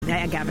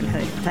Hiya, Gavin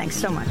Hood. Thanks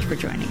so much for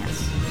joining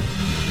us.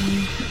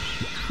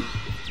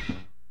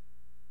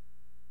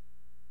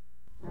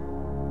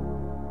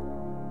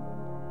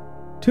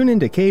 Tune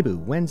into KBOO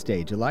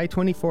Wednesday, July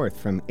 24th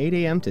from 8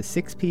 a.m. to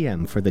 6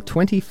 p.m. for the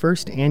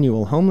 21st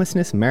Annual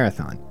Homelessness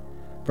Marathon.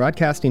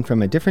 Broadcasting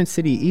from a different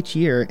city each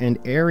year and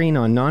airing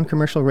on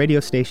non-commercial radio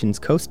stations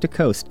coast to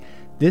coast,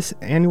 this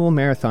annual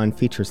marathon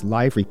features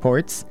live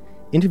reports,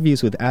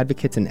 interviews with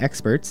advocates and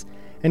experts,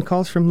 and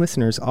calls from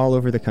listeners all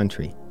over the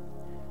country.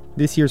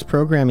 This year's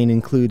programming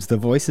includes the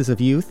voices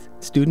of youth,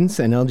 students,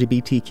 and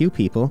LGBTQ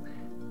people,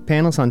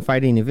 panels on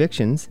fighting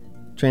evictions,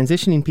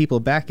 transitioning people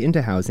back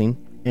into housing,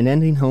 and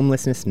ending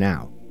homelessness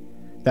now.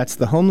 That's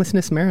the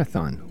Homelessness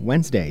Marathon,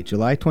 Wednesday,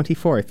 July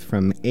 24th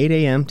from 8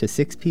 a.m. to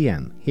 6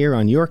 p.m. here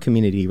on your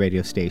community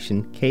radio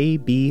station,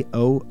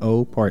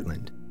 KBOO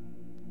Portland.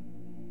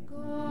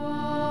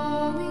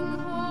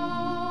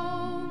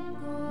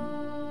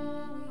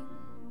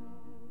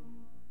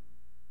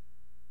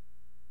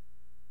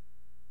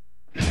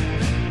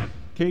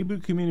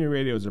 KBOO Community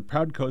Radio is a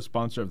proud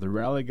co-sponsor of the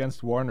Rally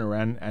Against War in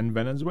Iran and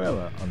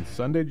Venezuela on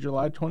Sunday,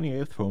 July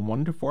 28th from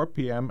 1 to 4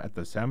 p.m. at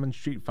the Salmon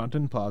Street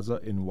Fountain Plaza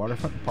in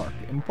Waterfront Park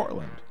in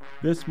Portland.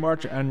 This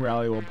march and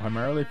rally will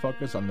primarily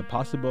focus on the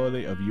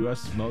possibility of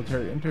U.S.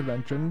 military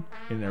intervention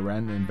in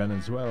Iran and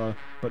Venezuela,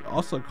 but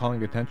also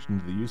calling attention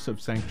to the use of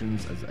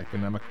sanctions as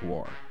economic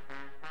war.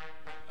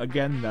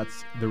 Again,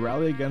 that's the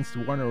Rally Against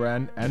War in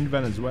Iran and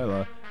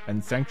Venezuela,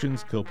 and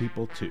Sanctions Kill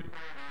People Too,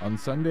 on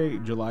Sunday,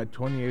 July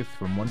 28th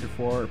from 1 to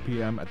 4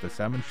 p.m. at the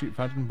Salmon Street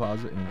Fountain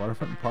Plaza in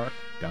Waterfront Park,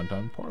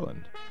 downtown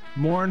Portland.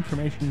 More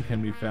information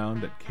can be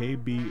found at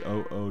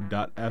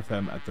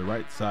kboo.fm at the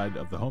right side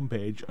of the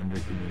homepage under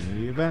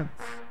Community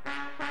Events.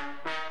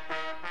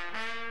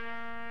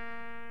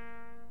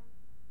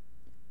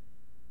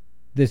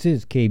 This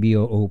is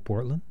KBOO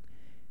Portland.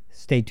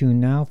 Stay tuned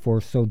now for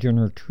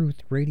Sojourner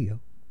Truth Radio.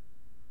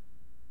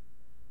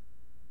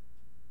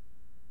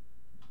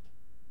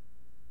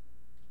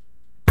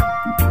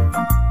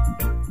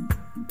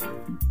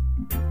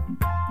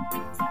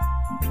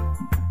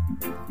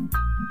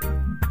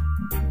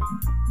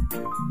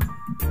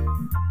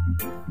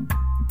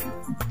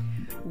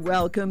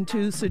 Welcome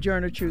to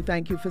Sojourner Truth.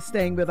 Thank you for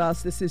staying with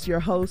us. This is your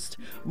host,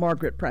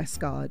 Margaret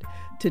Prescott.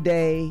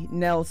 Today,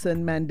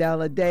 Nelson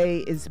Mandela Day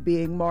is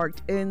being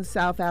marked in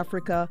South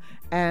Africa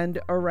and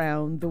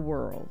around the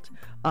world.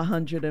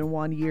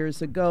 101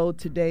 years ago,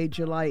 today,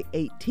 July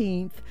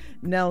 18th,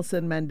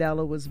 Nelson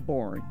Mandela was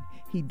born.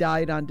 He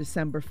died on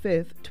December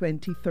 5th,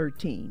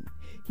 2013.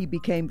 He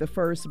became the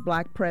first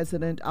black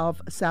president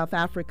of South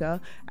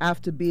Africa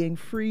after being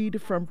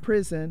freed from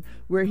prison,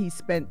 where he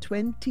spent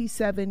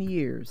 27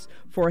 years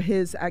for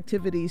his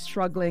activities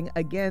struggling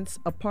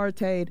against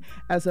apartheid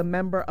as a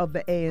member of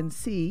the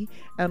ANC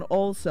and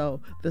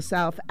also the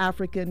South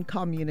African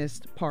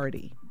Communist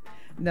Party.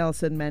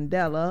 Nelson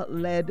Mandela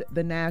led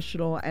the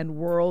national and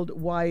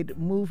worldwide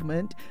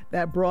movement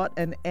that brought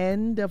an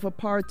end of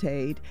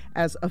apartheid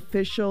as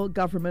official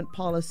government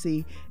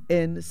policy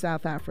in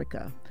South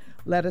Africa.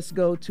 Let us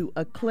go to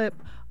a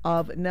clip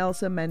of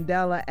Nelson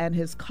Mandela and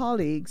his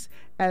colleagues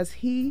as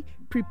he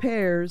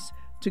prepares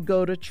to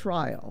go to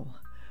trial.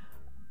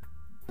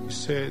 He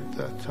said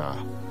that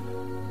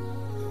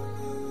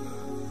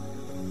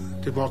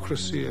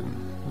democracy and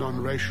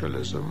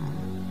non-racialism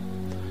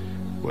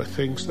were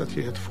things that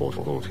he had fought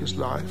all his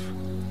life.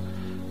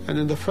 And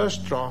in the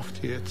first draft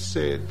he had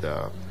said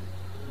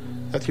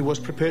that he was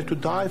prepared to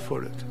die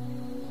for it.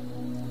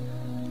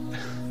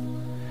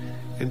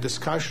 In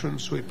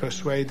discussions, we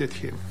persuaded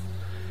him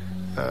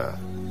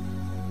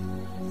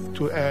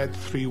to add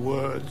 3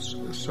 words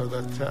so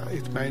that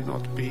it may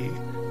not be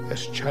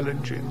as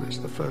challenging as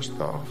the first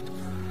draft.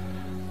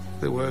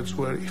 The words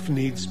were, if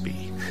needs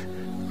be,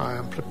 I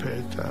am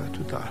prepared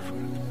to die for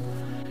it.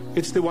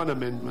 It's the one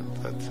amendment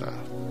that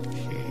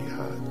he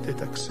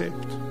did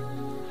accept.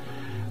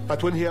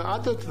 But when he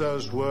uttered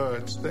those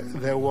words,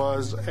 there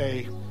was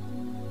a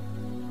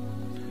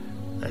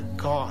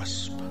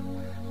gasp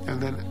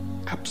and then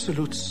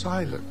absolute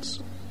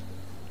silence.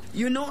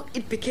 You know,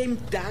 it became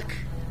dark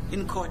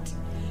in court.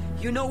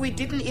 You know, we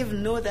didn't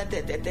even know that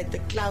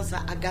the clouds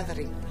are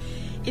gathering.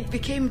 It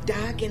became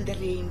dark and the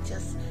rain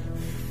just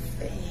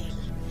fell.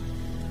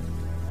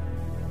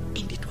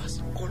 And it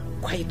was all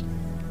quiet.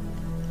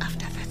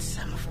 After that,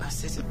 some of us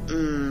said,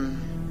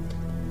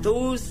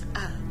 those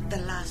are the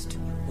last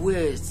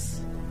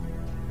words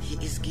he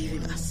is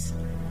giving us.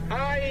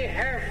 I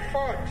have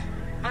fought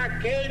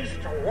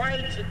against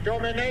white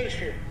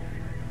domination.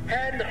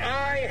 And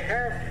I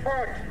have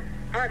fought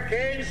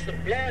against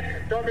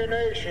black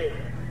domination.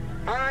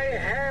 I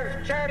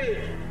have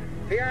cherished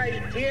the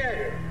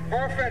idea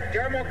of a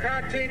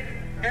democratic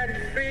and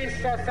free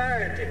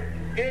society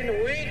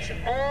in which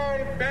all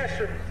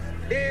nations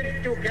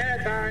live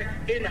together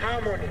in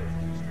harmony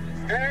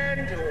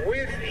and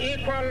with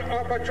equal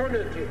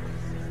opportunity.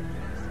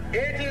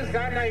 It is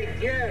an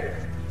ideal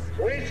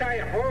which I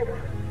hope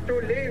to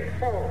live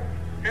for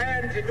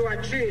and to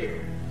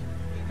achieve.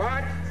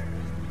 But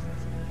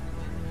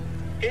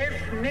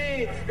if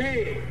needs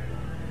be,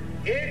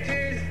 It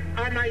is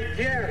an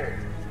ideal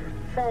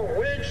for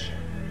which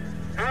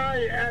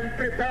I am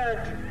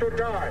prepared to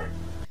die.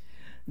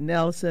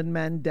 Nelson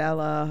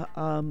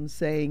Mandela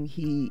saying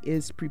he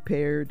is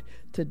prepared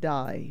to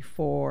die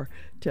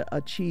to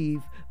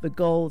achieve the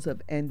goals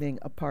of ending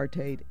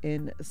apartheid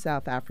in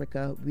South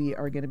Africa. We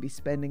are going to be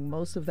spending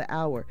most of the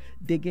hour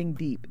digging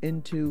deep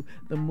into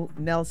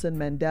Nelson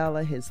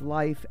Mandela, his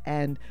life,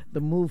 and the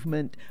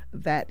movement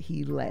that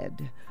he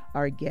led.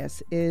 Our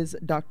guest is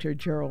Dr.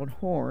 Gerald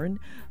Horne,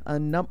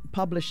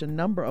 published a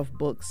number of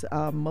books,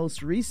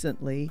 most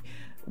recently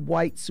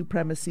White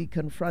Supremacy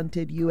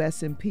Confronted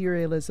U.S.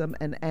 Imperialism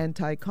and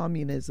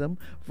Anti-Communism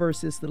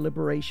versus the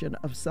Liberation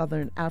of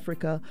Southern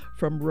Africa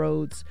from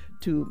Rhodes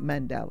to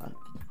Mandela.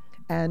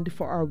 And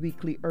for our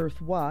weekly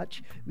Earth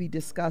Watch, we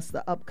discuss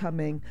the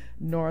upcoming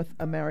North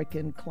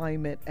American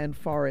Climate and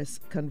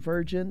Forest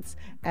Convergence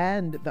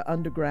and the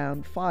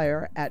underground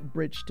fire at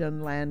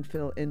Bridgeton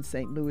Landfill in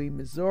St. Louis,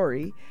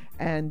 Missouri,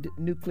 and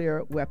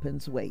nuclear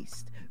weapons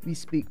waste. We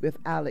speak with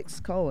Alex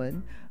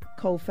Cohen,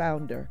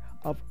 co-founder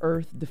of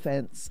Earth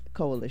Defense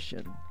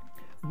Coalition.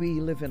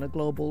 We live in a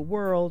global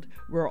world.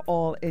 We're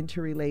all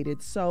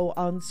interrelated. So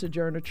on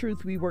Sojourner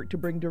Truth, we work to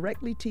bring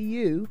directly to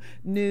you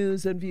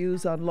news and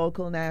views on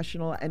local,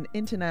 national, and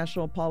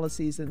international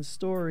policies and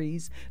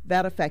stories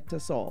that affect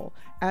us all.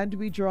 And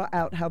we draw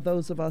out how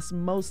those of us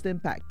most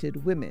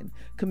impacted, women,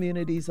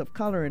 communities of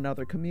color, and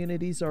other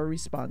communities are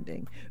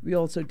responding. We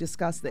also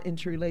discuss the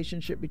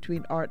interrelationship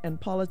between art and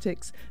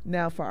politics.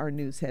 Now for our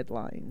news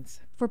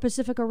headlines. For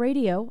Pacifica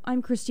Radio,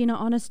 I'm Christina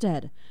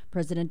Onnested.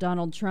 President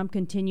Donald Trump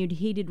continued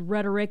heated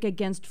rhetoric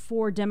against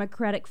 4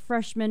 Democratic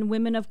freshman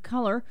women of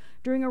color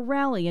during a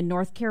rally in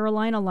North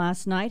Carolina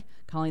last night,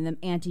 calling them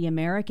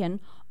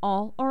anti-American.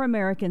 All are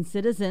American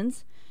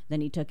citizens.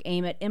 Then he took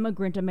aim at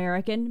immigrant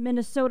American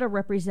Minnesota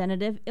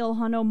Representative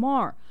Ilhan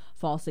Omar,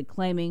 falsely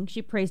claiming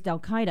she praised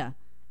al-Qaeda,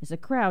 as a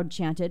crowd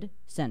chanted,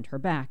 "Send her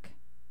back."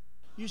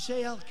 You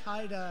say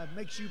al-Qaeda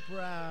makes you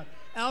proud.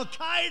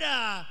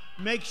 Al-Qaeda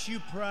makes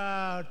you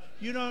proud.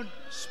 You don't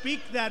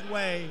speak that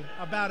way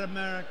about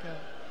America.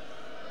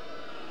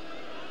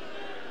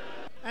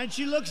 And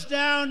she looks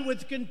down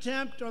with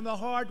contempt on the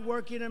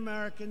hard-working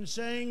Americans,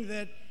 saying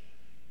that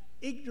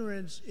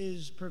ignorance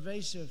is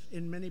pervasive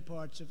in many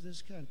parts of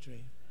this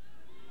country.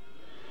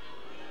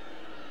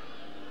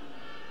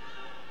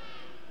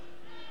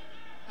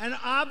 And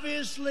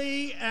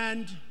obviously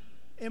and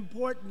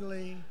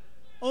importantly,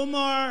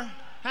 Omar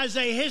has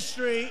a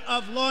history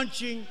of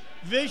launching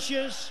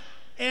vicious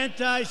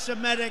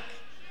anti-Semitic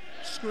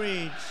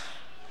screeds.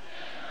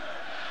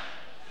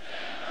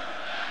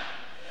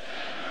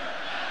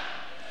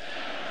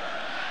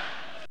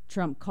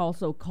 Trump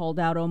also called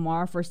out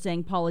Omar for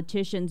saying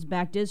politicians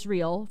backed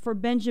Israel for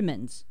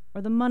Benjamins,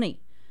 or the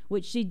money,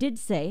 which she did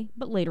say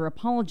but later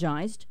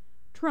apologized.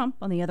 Trump,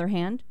 on the other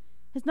hand,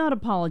 has not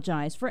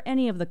apologized for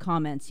any of the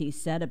comments he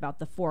said about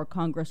the 4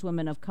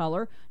 congresswomen of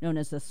color known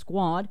as the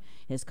Squad.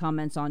 His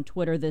comments on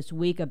Twitter this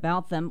week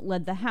about them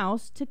led the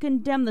House to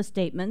condemn the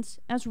statements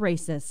as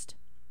racist.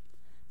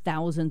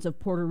 Thousands of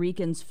Puerto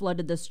Ricans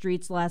flooded the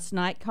streets last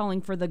night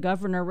calling for the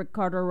governor,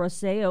 Ricardo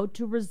Rossello,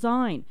 to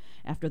resign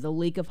after the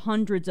leak of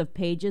hundreds of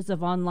pages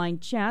of online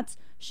chats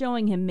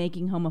showing him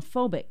making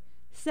homophobic,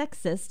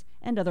 sexist,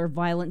 and other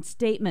violent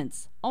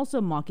statements,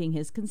 also mocking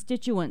his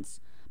constituents.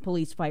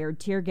 Police fired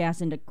tear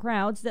gas into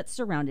crowds that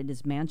surrounded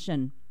his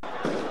mansion.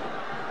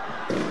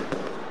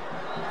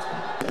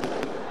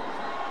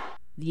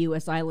 The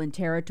U.S. island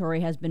territory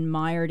has been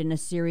mired in a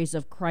series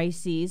of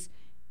crises,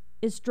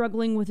 is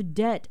struggling with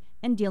debt,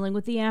 and dealing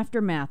with the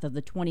aftermath of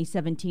the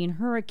 2017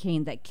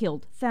 hurricane that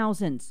killed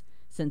thousands.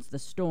 Since the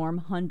storm,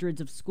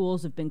 hundreds of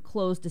schools have been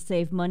closed to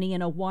save money,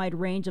 and a wide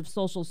range of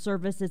social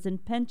services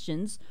and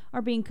pensions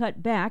are being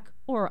cut back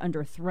or are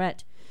under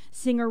threat.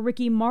 Singer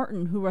Ricky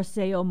Martin, who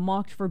Rossello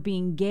mocked for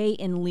being gay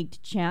in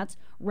leaked chats,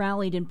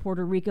 rallied in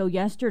Puerto Rico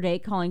yesterday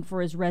calling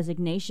for his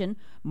resignation.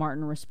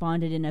 Martin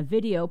responded in a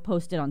video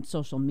posted on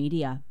social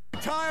media.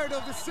 Tired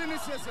of the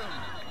cynicism.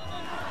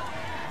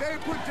 They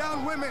put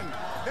down women.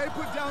 They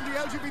put down the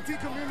LGBT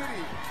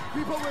community.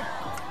 People with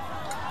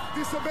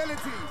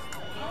disabilities.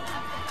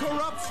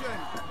 Corruption.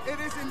 It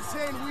is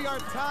insane. We are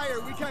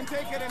tired. We can't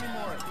take it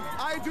anymore.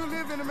 I do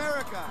live in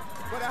America,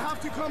 but I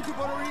have to come to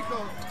Puerto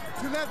Rico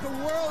to let the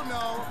world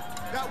know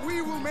that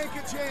we will make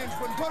a change.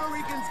 When Puerto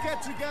Ricans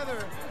get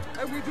together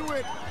and we do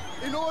it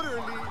in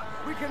orderly,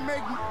 we can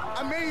make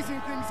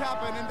amazing things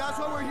happen. And that's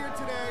why we're here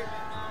today.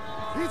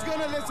 He's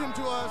going to listen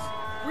to us.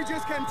 We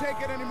just can't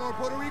take it anymore.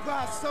 Puerto Rico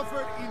has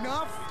suffered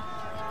enough,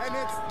 and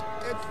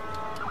it's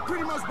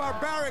pretty much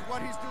barbaric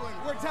what he's doing.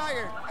 We're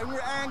tired and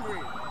we're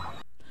angry.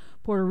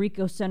 Puerto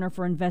Rico Center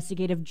for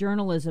Investigative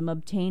Journalism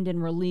obtained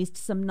and released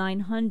some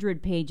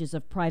 900 pages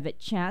of private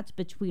chats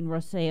between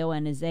Rossello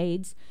and his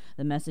aides.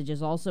 The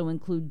messages also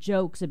include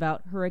jokes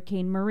about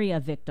Hurricane Maria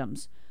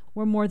victims,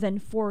 where more than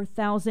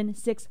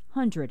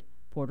 4,600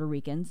 Puerto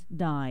Ricans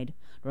died.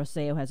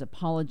 Rossello has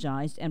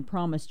apologized and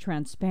promised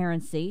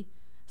transparency.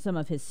 Some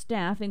of his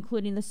staff,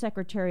 including the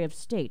Secretary of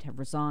State, have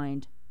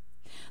resigned.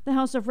 The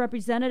House of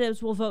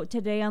Representatives will vote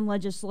today on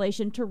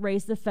legislation to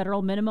raise the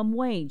federal minimum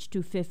wage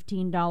to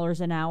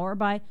 $15 an hour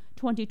by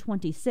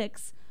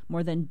 2026,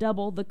 more than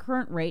double the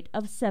current rate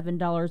of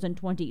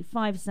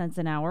 $7.25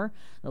 an hour.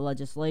 The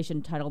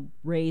legislation, titled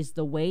Raise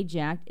the Wage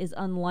Act, is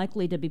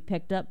unlikely to be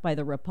picked up by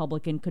the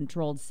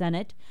Republican-controlled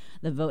Senate.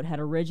 The vote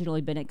had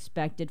originally been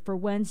expected for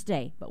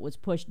Wednesday, but was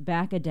pushed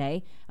back a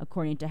day,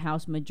 according to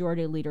House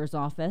Majority Leader's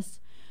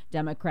office.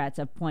 Democrats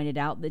have pointed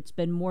out that it's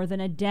been more than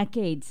a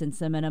decade since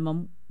the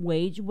minimum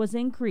wage was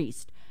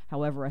increased.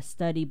 However, a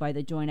study by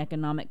the Joint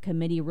Economic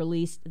Committee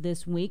released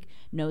this week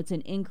notes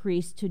an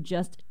increase to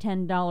just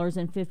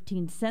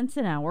 $10.15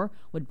 an hour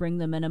would bring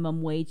the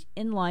minimum wage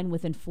in line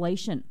with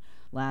inflation.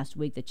 Last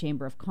week, the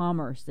Chamber of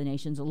Commerce, the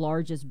nation's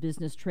largest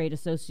business trade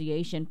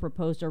association,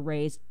 proposed a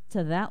raise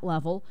to that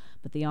level,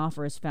 but the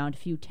offer has found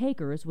few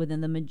takers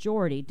within the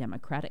majority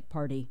Democratic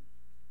Party.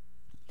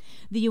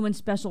 The UN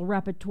Special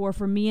Rapporteur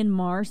for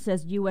Myanmar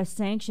says U.S.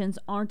 sanctions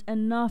aren't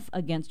enough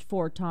against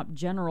 4 top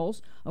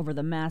generals over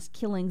the mass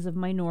killings of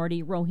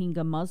minority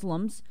Rohingya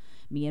Muslims.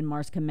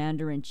 Myanmar's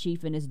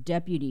commander-in-chief and his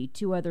deputy,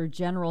 2 other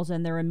generals,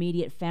 and their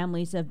immediate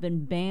families have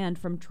been banned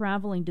from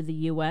traveling to the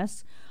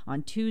U.S.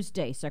 On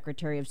Tuesday,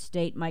 Secretary of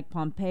State Mike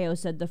Pompeo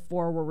said the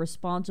 4 were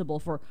responsible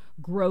for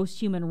gross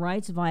human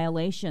rights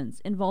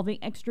violations involving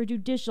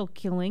extrajudicial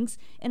killings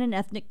and an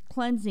ethnic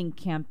cleansing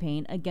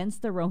campaign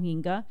against the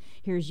Rohingya.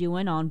 Here's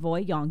UN envoy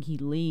Yang-hee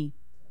Lee.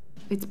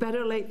 It's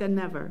better late than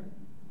never.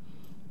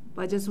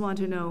 But I just want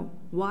to know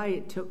why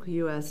it took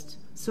U.S.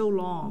 so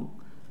long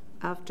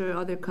after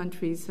other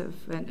countries have,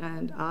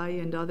 and I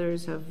and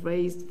others have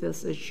raised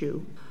this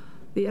issue.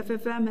 The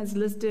FFM has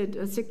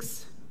listed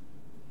 6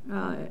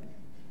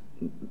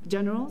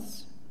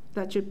 generals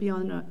that should be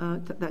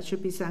that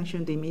should be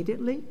sanctioned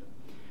immediately.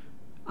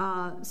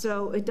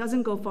 So it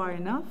doesn't go far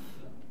enough.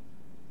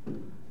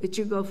 It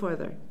should go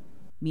further.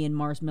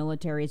 Myanmar's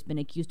military has been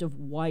accused of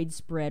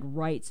widespread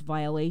rights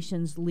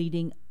violations,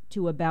 leading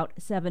to about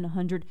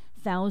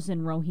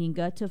 700,000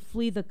 Rohingya to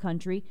flee the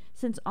country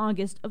since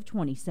August of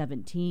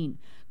 2017.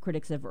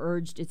 Critics have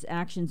urged its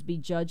actions be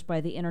judged by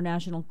the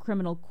International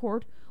Criminal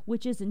Court,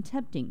 which is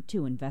attempting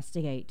to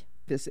investigate.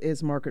 This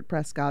is Margaret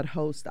Prescott,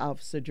 host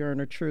of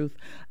Sojourner Truth.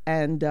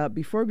 And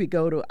before we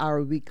go to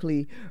our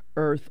weekly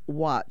Earth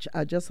Watch,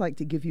 I'd just like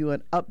to give you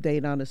an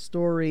update on a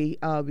story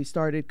we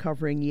started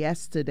covering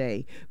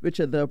yesterday, which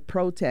are the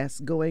protests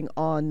going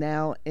on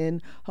now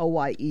in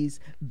Hawaii's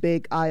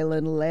Big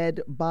Island, led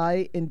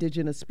by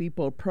indigenous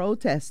people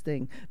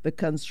protesting the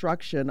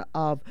construction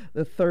of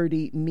the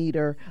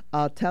 30-meter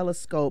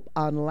telescope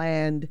on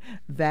land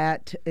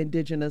that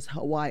indigenous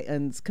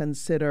Hawaiians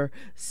consider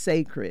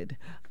sacred.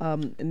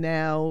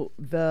 Now,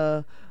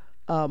 the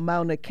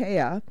Mauna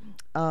Kea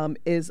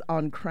is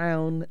on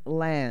Crown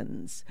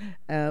lands,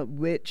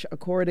 which,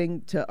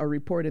 according to a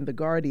report in The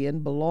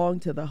Guardian,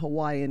 belonged to the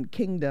Hawaiian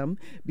Kingdom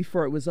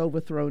before it was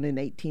overthrown in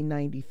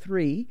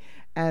 1893.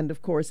 And,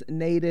 of course,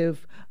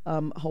 Native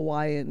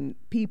Hawaiian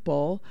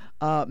people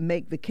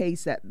make the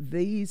case that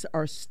these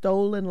are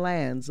stolen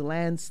lands,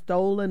 land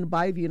stolen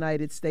by the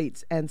United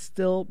States and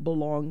still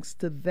belongs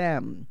to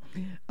them.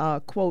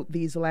 Quote,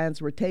 "These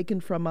lands were taken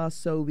from us,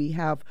 so we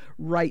have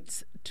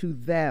rights to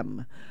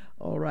them."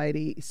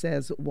 Alrighty,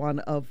 says one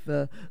of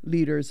the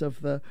leaders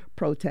of the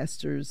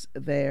protesters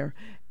there.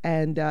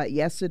 And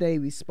yesterday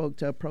we spoke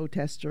to a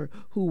protester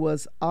who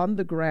was on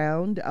the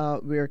ground.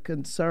 We're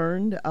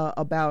concerned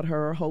about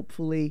her.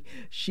 Hopefully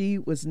she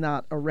was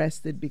not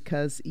arrested,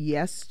 because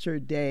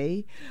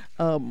yesterday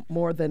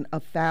more than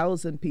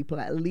 1,000 people,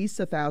 at least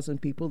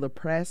 1,000 people, the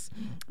press,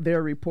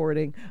 they're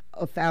reporting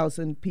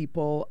 1,000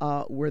 people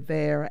were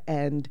there,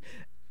 and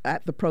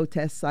at the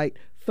protest site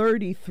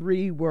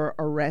 33 were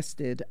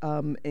arrested,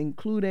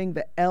 including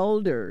the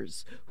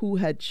elders who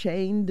had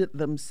chained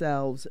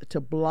themselves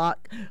to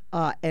block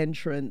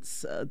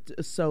entrance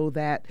so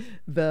that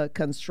the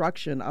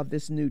construction of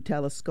this new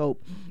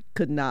telescope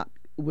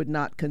would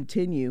not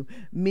continue.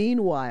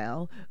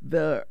 Meanwhile,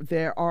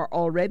 there are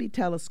already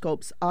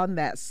telescopes on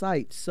that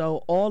site,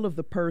 so all of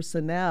the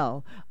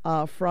personnel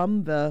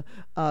from the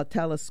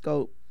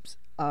telescope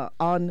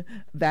on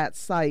that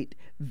site,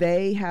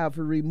 they have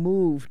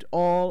removed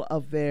all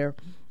of their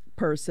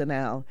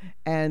personnel.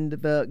 And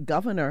the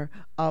governor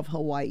of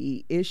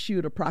Hawaii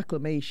issued a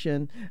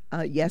proclamation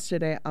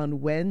yesterday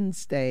on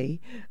Wednesday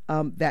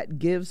that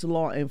gives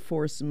law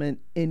enforcement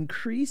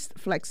increased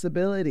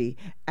flexibility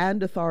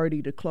and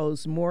authority to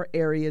close more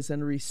areas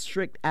and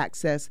restrict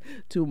access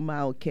to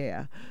Mauna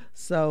Kea.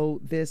 So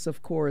this,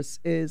 of course,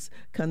 is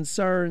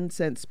concerned,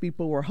 since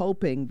people were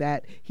hoping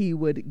that he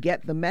would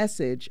get the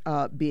message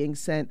being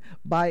sent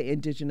by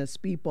indigenous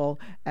people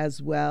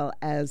as well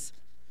as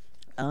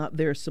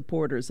their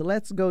supporters. So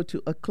let's go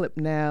to a clip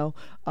now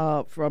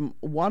from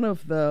one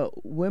of the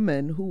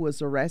women who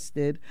was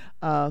arrested,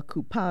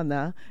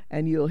 Kupana,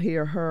 and you'll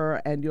hear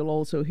her, and you'll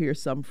also hear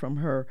some from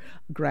her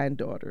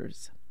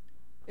granddaughters.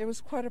 It was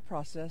quite a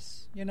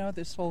process,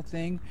 this whole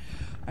thing.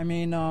 I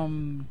mean,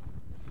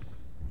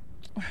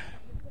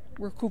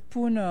 we're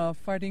kupuna,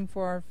 fighting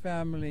for our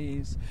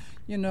families,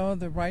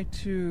 the right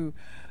to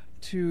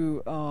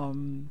to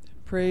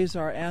praise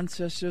our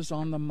ancestors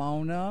on the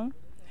Mauna,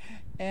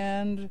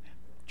 and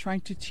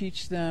trying to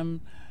teach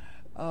them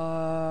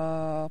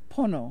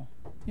pono,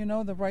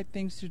 the right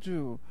things to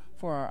do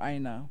for our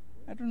Aina.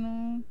 I don't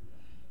know.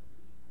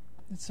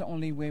 It's the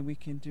only way we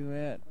can do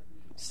it.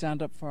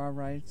 Stand up for our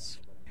rights.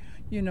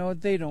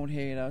 They don't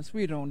hate us.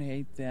 We don't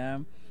hate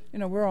them.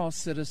 We're all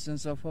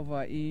citizens of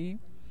Hawaii,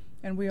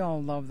 and we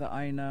all love the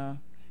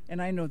Aina,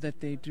 and I know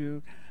that they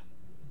do.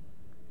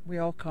 We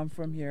all come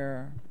from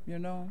here,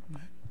 So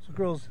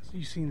girls,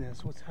 you've seen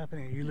this. What's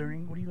happening? Are you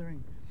learning? What are you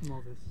learning from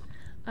all this?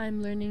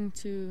 I'm learning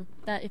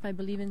that if I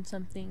believe in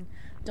something,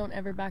 don't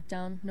ever back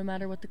down, no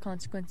matter what the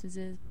consequences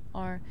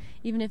are,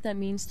 even if that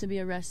means to be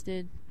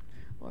arrested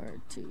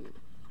or to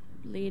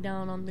lay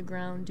down on the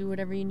ground, do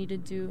whatever you need to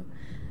do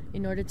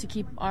in order to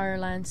keep our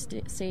land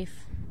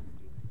safe.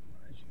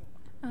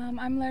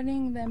 I'm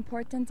learning the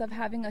importance of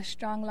having a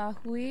strong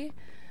lahui.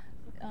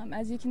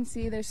 As you can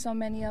see, there's so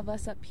many of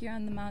us up here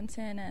on the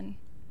mountain, and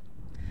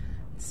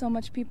so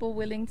much people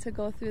willing to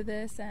go through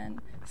this and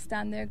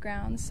stand their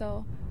ground.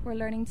 So we're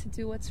learning to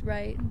do what's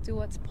right, do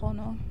what's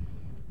pono.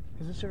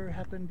 Has this ever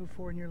happened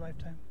before in your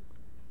lifetime?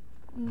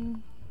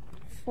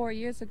 4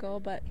 years ago,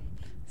 but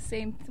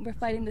we're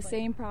fighting the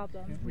same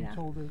problem. We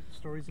told the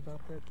stories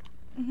about that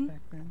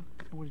back then.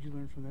 What did you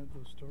learn from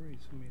those stories?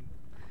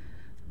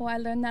 Well, I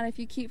learned that if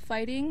you keep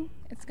fighting,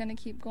 it's going to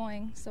keep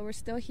going. So we're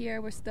still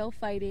here. We're still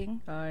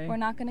fighting. Aye. We're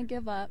not going to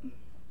give up.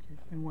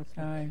 And what's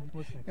next? Aye.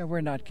 Yeah,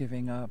 we're not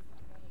giving up.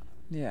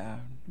 Yeah,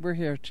 we're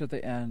here to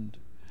the end.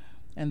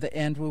 And the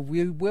end,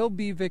 we will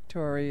be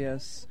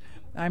victorious.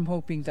 I'm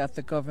hoping that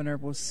the governor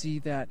will see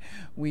that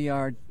we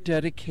are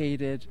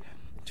dedicated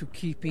to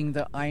keeping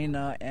the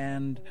Aina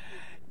and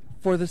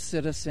for the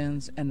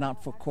citizens and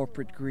not for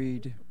corporate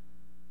greed.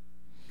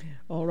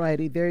 All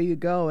righty, there you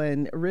go,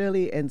 and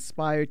really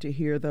inspired to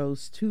hear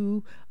those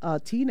two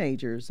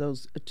teenagers,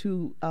 those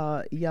two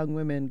young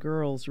women,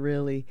 girls,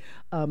 really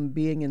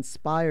being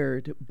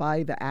inspired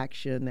by the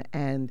action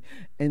and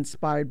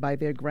inspired by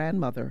their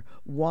grandmother,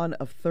 one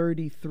of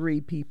 33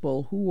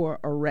 people who were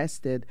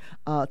arrested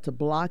to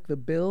block the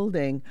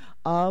building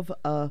of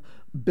a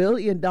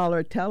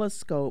billion-dollar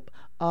telescope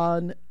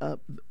on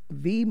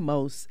the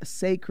most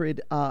sacred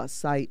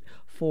site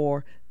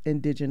for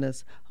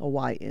Indigenous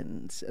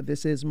Hawaiians.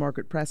 This is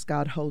Margaret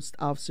Prescott, host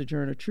of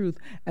Sojourner Truth,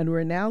 and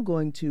we're now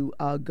going to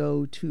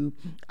go to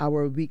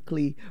our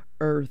weekly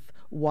Earth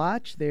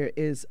Watch. There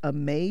is a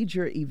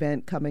major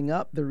event coming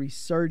up, the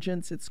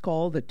Resurgence, it's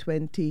called, the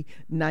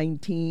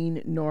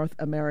 2019 North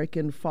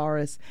American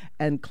Forest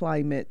and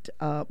Climate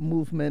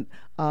Movement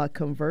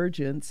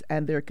Convergence,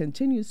 and there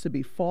continues to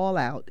be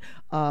fallout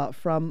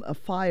from a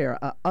fire,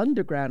 an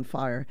underground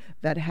fire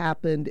that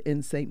happened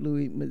in St.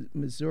 Louis,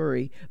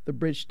 Missouri, the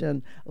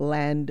Bridgeton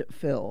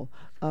landfill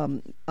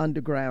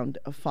underground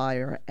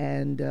fire,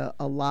 and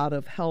a lot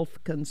of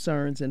health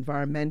concerns,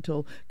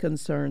 environmental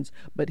concerns.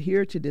 But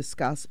here to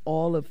discuss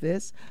all of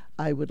this,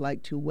 I would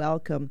like to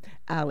welcome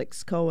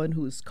Alex Cohen,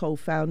 who's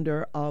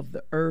co-founder of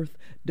the Earth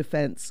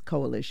Defense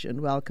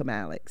Coalition. Welcome,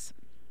 Alex.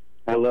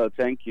 Hello,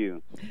 thank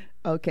you.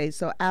 Okay,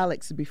 so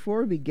Alex,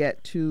 before we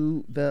get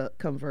to the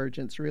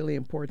Convergence, really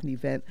important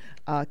event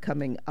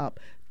coming up,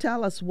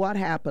 tell us what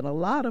happened. A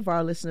lot of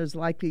our listeners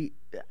likely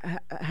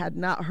had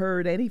not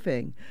heard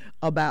anything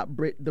about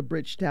the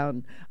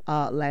Bridgetown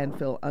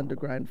landfill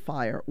underground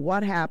fire.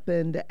 What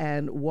happened,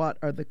 and what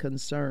are the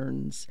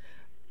concerns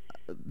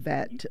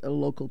that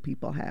local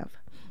people have?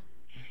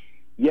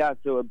 Yeah,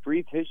 so a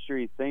brief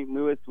history. St.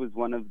 Louis was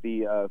one of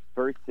the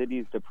first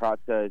cities to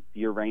process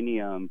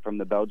uranium from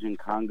the Belgian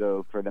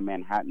Congo for the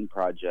Manhattan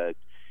Project.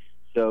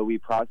 So we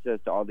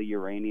processed all the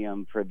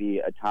uranium for the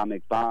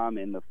atomic bomb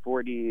in the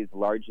 40s,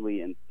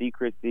 largely in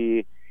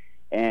secrecy,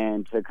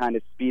 and to kind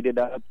of speed it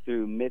up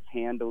through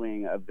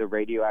mishandling of the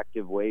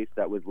radioactive waste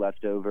that was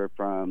left over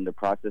from the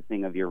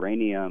processing of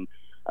uranium,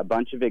 a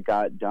bunch of it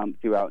got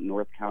dumped throughout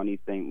North County,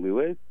 St.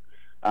 Louis.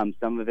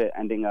 Some of it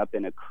ending up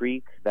in a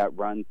creek that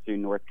runs through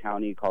North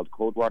County called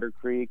Coldwater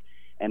Creek,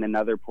 and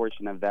another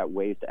portion of that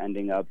waste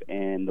ending up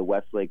in the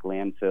Westlake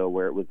landfill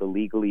where it was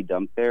illegally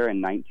dumped there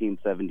in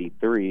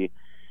 1973.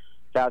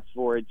 Fast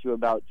forward to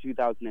about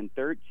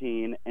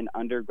 2013, an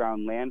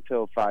underground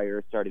landfill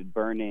fire started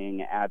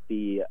burning at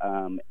the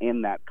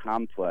in that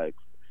complex.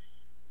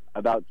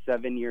 About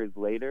 7 years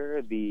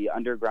later, the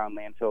underground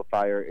landfill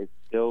fire is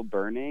still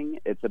burning.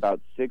 It's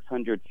about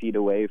 600 feet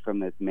away from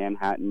this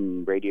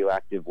Manhattan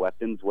radioactive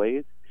weapons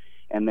waste,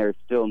 and there's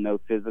still no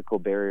physical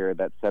barrier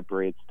that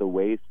separates the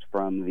waste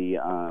from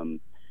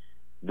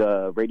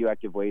the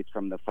radioactive waste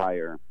from the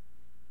fire.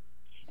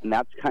 And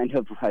that's kind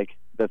of like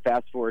the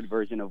fast-forward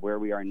version of where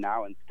we are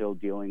now, and still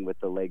dealing with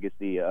the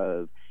legacy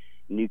of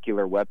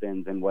nuclear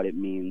weapons and what it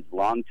means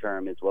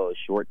long-term as well as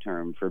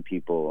short-term for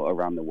people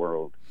around the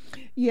world.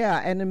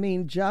 Yeah, and I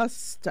mean,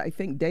 just I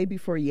think day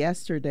before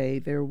yesterday,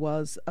 there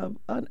was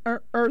an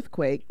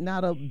earthquake,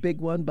 not a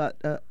big one,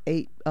 but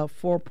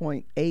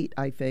 4.8,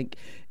 I think,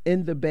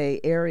 in the Bay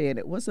Area, and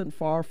it wasn't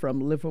far from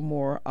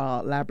Livermore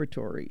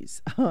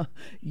Laboratories.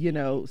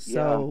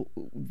 So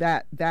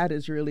that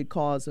is really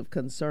cause of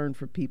concern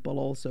for people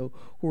also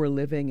who are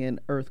living in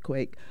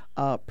earthquake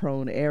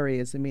prone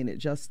areas. I mean, it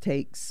just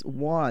takes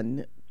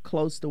one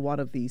close to one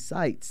of these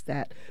sites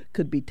that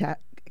could be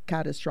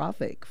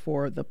catastrophic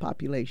for the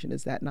population.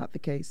 Is that not the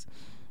case?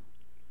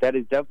 That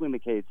is definitely the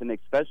case, and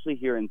especially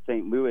here in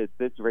St. Louis,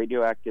 this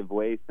radioactive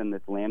waste in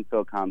this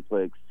landfill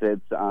complex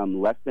sits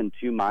less than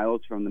 2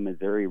 miles from the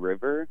Missouri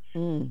River,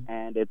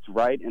 and it's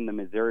right in the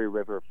Missouri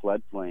River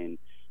floodplain.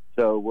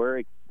 So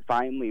we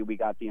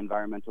got the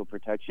Environmental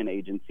Protection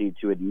Agency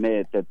to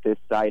admit that this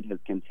site has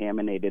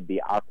contaminated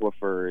the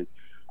aquifers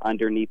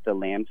underneath the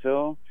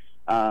landfill,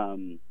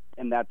 and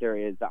that there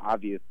is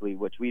obviously,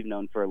 which we've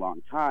known for a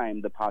long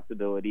time, the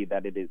possibility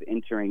that it is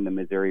entering the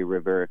Missouri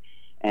River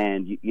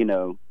and,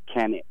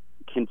 can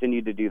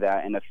continue to do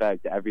that and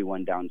affect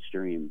everyone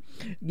downstream.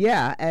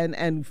 Yeah,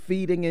 and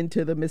feeding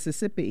into the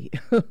Mississippi.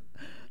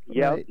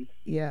 Yep. Right?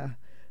 Yeah.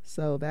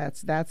 So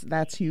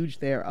that's huge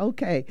there.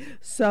 Okay,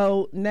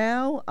 so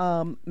now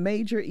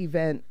major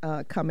event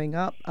coming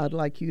up. I'd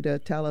like you to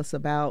tell us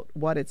about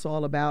what it's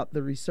all about,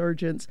 the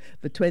resurgence,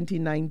 the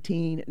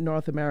 2019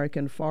 North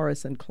American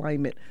Forest and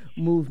Climate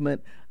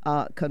Movement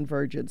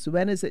Convergence.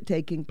 When is it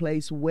taking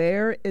place?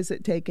 Where is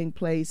it taking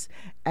place?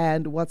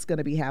 And what's going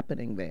to be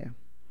happening there?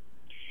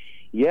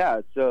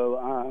 Yeah,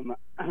 so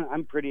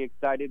I'm pretty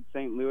excited.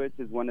 St. Louis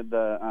is one of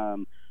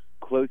the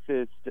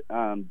closest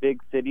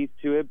big cities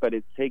to it, but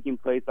it's taking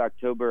place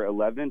October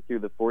 11th through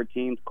the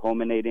 14th,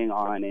 culminating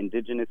on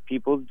Indigenous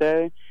Peoples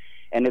Day.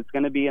 And it's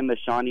going to be in the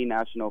Shawnee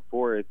National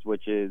Forest,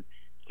 which is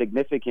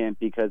significant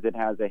because it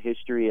has a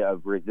history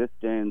of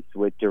resistance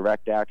with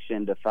direct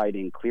action to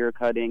fighting clear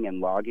cutting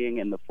and logging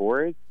in the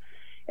forest.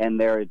 And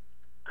they're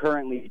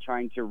currently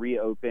trying to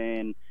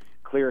reopen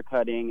clear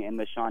cutting in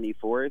the Shawnee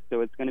Forest.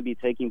 So it's going to be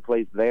taking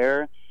place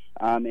there.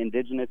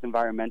 Indigenous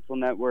Environmental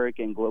Network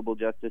and Global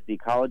Justice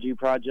Ecology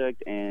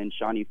Project and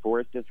Shawnee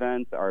Forest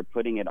Defense are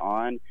putting it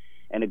on,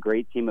 and a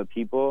great team of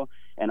people.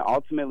 And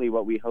ultimately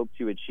what we hope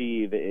to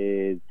achieve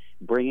is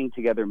bringing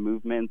together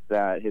movements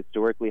that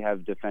historically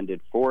have defended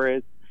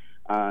forests,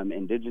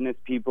 indigenous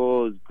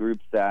peoples,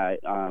 groups that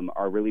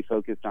are really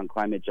focused on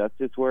climate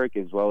justice work,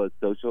 as well as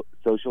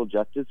social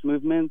justice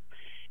movements,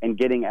 and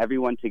getting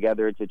everyone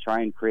together to try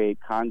and create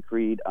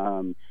concrete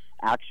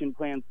action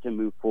plans to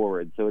move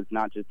forward. So it's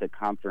not just a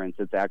conference,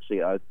 it's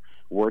actually us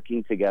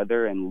working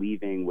together and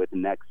leaving with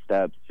next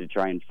steps to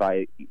try and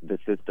fight the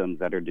systems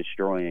that are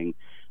destroying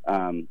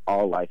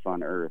all life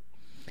on Earth.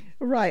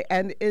 Right.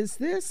 And is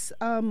this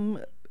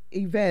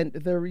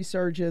event, the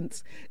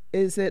resurgence,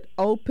 is it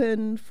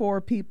open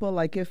for people?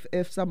 Like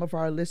if some of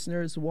our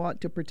listeners want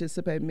to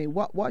participate, I mean,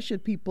 what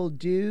should people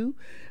do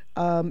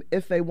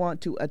if they want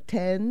to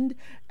attend,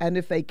 and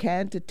if they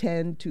can't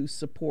attend, to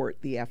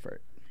support the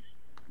effort?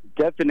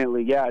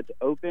 Definitely, yeah, it's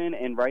open,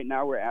 and right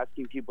now we're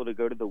asking people to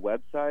go to the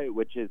website,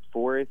 which is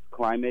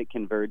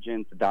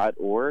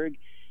forestclimateconvergence.org,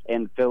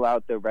 and fill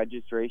out the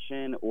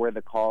registration or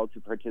the call to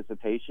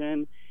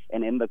participation.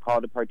 And in the call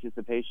to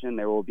participation,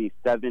 there will be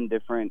 7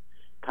 different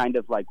kind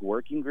of like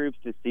working groups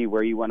to see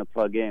where you want to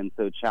plug in.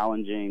 So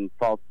challenging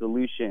false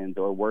solutions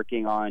or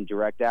working on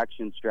direct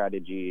action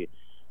strategy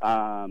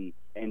and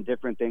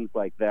different things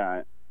like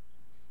that.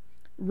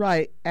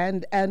 Right,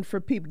 and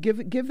for people,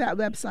 give that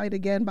website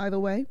again, by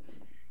the way.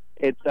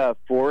 It's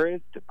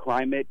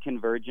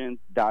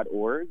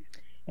forestclimateconvergence.org,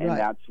 and right.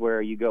 That's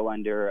where you go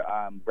under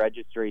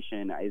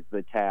registration is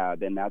the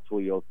tab, and that's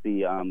where you'll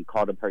see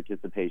call to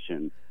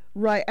participation.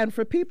 Right, and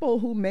for people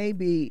who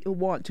maybe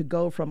want to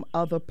go from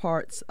other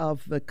parts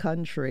of the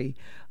country,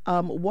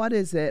 what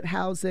is it?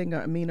 Housing?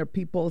 I mean, are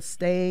people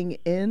staying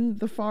in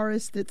the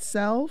forest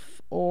itself,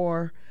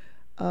 or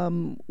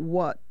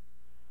what?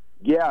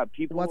 Yeah,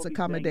 people. What's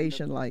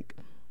accommodation like?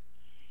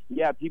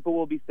 Yeah, people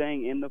will be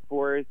staying in the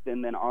forest,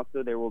 and then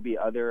also there will be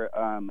other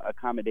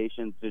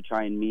accommodations to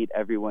try and meet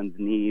everyone's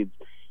needs,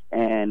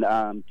 and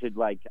to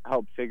like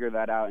help figure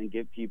that out and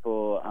get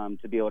people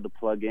to be able to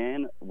plug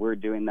in. We're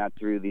doing that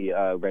through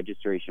the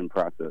registration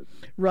process.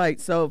 Right.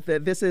 So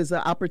this is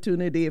an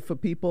opportunity for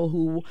people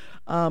who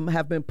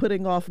have been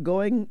putting off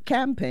going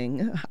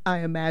camping. I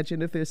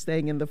imagine if they're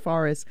staying in the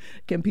forest,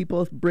 can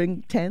people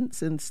bring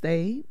tents and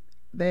stay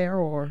there,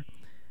 or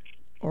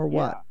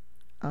what?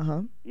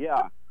 Yeah.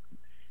 Yeah.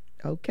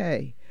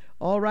 Okay.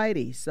 All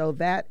righty. So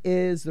that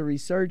is the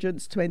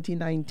Resurgence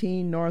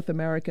 2019 North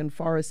American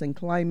Forest and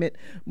Climate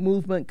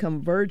Movement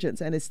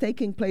Convergence, and it's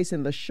taking place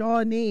in the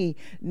Shawnee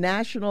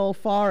National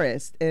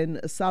Forest in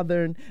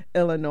southern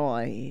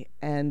Illinois.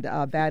 And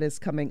that is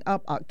coming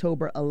up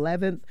October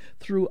 11th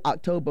through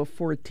October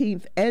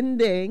 14th,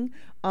 ending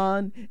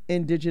on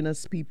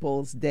Indigenous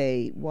Peoples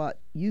Day, what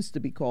used to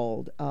be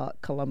called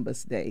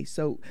Columbus Day.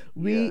 So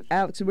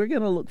Alex, we're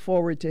going to look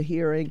forward to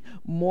hearing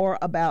more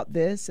about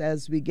this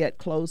as we get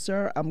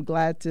closer. I'm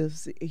glad to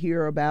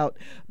hear about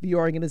the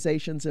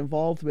organizations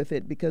involved with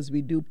it, because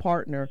we do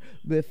partner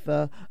with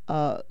the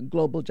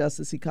Global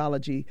Justice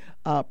Ecology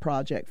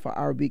Project for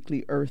our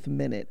weekly Earth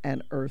Minute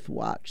and Earth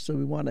Watch. So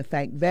we want to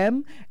thank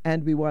them,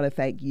 and we want to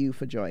thank you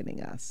for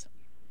joining us.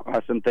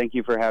 Awesome. Thank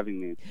you for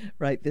having me.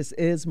 Right. This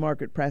is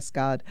Margaret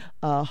Prescott,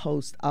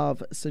 host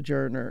of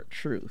Sojourner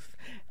Truth.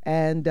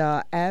 And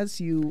as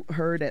you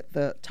heard at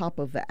the top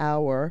of the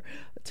hour,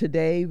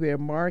 today we're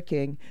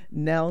marking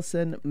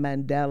Nelson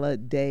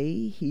Mandela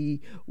Day.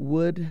 He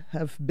would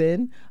have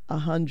been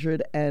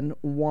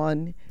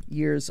 101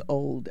 years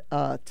old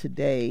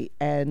today.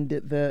 And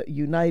the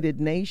United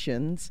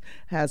Nations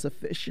has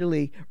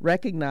officially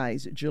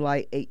recognized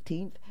July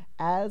 18th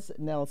as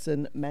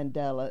Nelson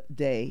Mandela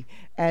Day.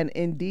 And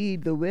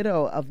indeed, the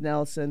widow of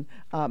Nelson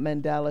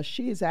Mandela,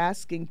 she is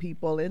asking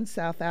people in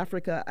South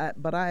Africa,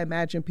 but I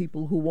imagine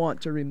people who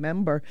want to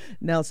remember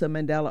Nelson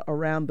Mandela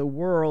around the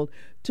world,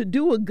 to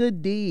do a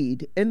good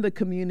deed in the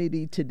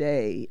community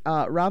today,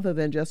 rather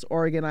than just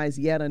organize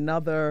yet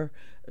another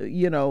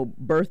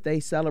birthday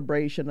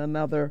celebration,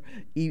 another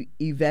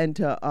event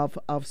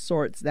of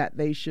sorts, that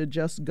they should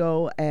just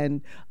go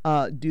and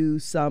do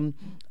some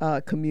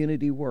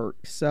community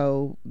work.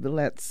 So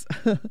let's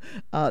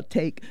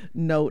take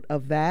note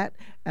of that.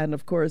 And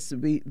of course,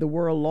 the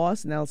world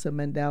lost Nelson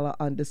Mandela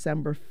on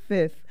December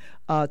 5th,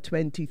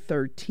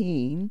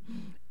 2013.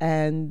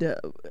 And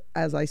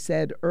as I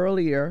said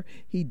earlier,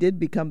 he did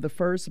become the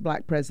first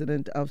black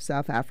president of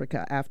South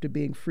Africa after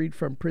being freed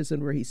from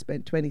prison, where he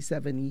spent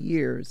 27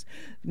 years.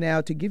 Now,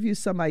 to give you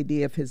some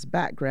idea of his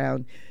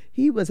background,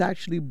 he was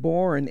actually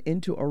born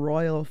into a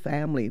royal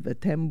family, the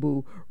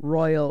Tembu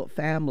royal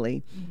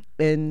family,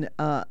 in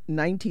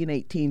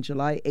 1918,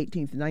 July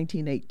 18th,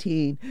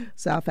 1918.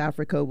 South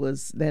Africa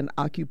was then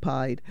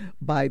occupied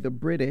by the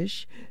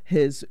British.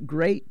 His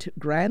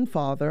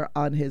great-grandfather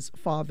on his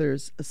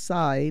father's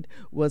side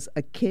was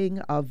a king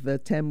of the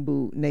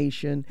Tembu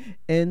nation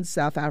in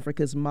South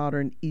Africa's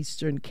modern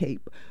Eastern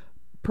Cape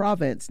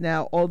province.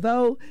 Now,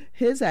 although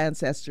his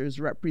ancestors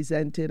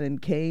represented and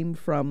came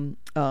from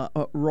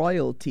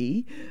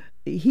royalty,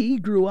 he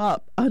grew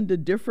up under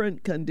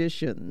different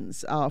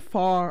conditions,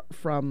 far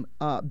from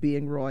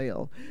being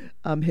royal.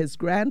 His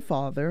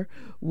grandfather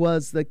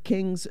was the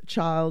king's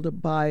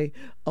child by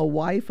a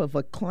wife of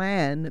a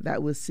clan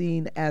that was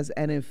seen as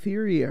an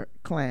inferior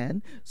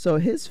clan, so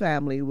his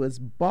family was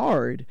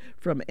barred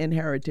from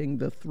inheriting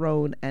the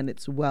throne and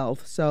its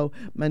wealth. So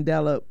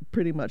Mandela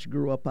pretty much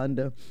grew up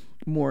under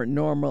more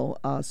normal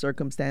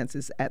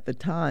circumstances at the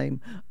time,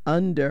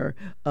 under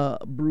a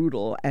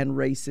brutal and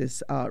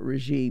racist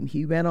regime.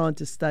 He went on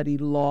to study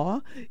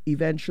law,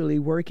 eventually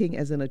working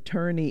as an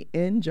attorney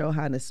in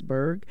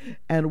Johannesburg,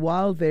 and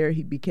while there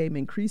he became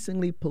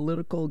increasingly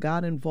political,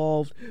 got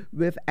involved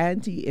with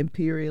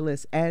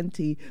anti-imperialist,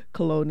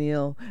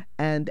 anti-colonial,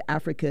 and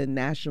African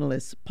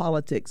nationalist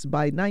politics.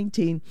 By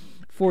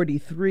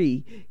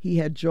 1943, he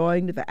had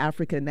joined the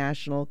African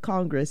National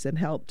Congress and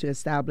helped to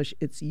establish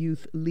its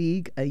Youth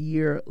League a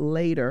year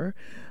later.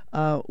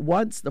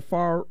 Once the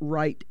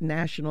far-right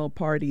National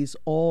Party's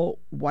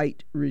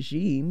all-white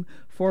regime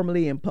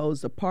formally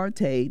imposed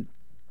apartheid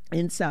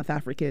in South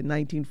Africa in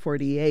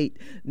 1948,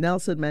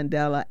 Nelson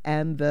Mandela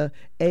and the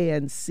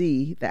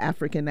ANC, the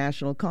African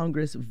National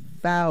Congress,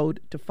 vowed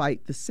to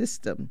fight the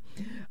system.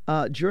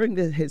 During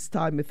his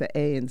time with the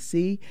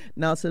ANC,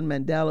 Nelson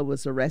Mandela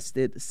was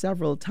arrested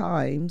several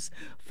times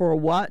for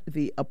what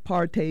the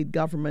apartheid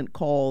government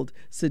called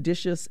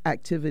seditious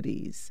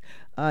activities.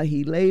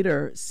 He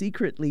later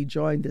secretly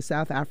joined the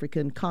South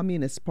African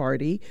Communist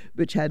Party,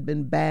 which had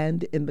been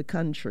banned in the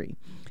country.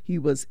 He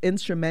was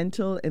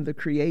instrumental in the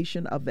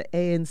creation of the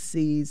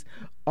ANC's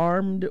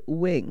armed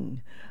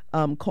wing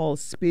called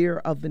Spear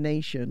of the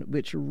Nation,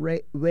 which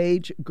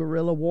waged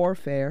guerrilla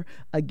warfare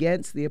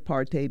against the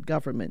apartheid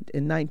government.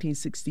 In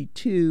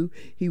 1962,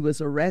 he was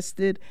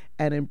arrested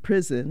and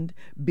imprisoned,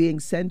 being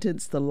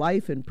sentenced to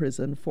life in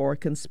prison for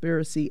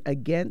conspiracy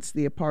against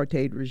the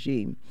apartheid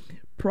regime.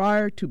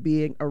 Prior to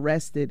being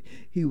arrested,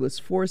 he was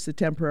forced to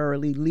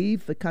temporarily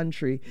leave the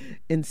country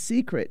in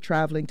secret,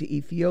 traveling to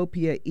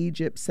Ethiopia,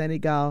 Egypt,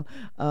 Senegal,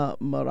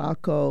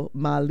 Morocco,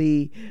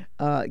 Mali,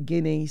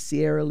 Guinea,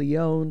 Sierra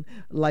Leone,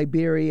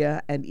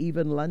 Liberia, and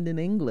even London,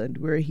 England,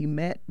 where he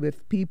met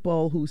with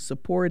people who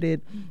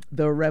supported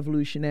the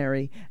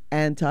revolutionary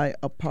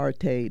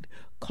anti-apartheid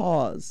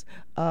cause.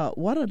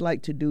 What I'd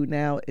like to do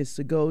now is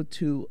to go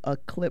to a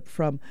clip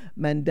from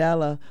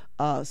Mandela,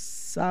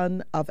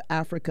 Son of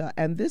Africa.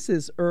 And this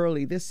is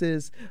early. This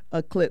is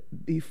a clip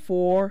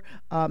before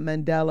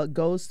Mandela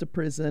goes to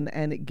prison,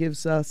 and it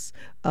gives us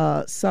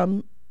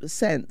some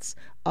sense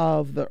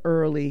of the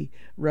early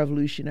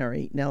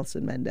revolutionary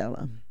Nelson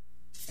Mandela.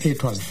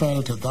 It was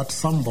felt that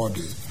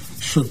somebody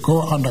should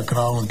go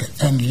underground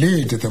and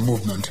lead the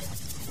movement.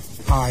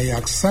 I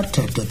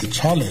accepted the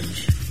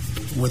challenge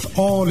with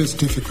all its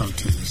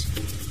difficulties.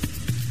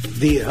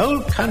 The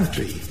whole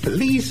country,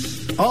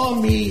 police,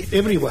 army,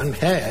 everyone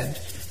had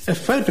a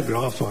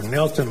photograph of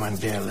Nelson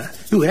Mandela,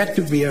 who had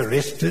to be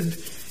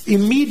arrested.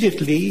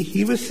 Immediately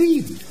he was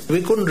seen.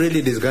 We couldn't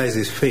really disguise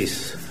his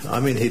face. I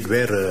mean, he'd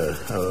wear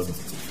a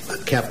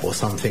cap or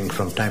something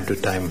from time to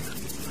time,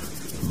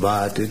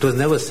 but it was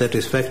never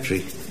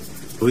satisfactory.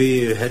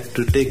 We had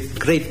to take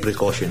great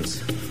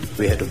precautions.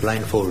 We had to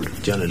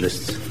blindfold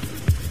journalists.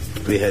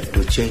 We had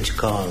to change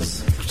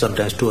cars,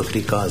 sometimes 2 or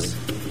 3 cars.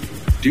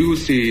 Do you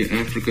see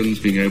Africans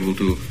being able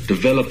to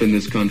develop in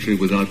this country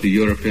without the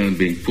European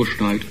being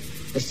pushed out?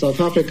 South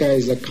Africa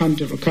is a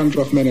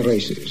country of many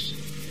races.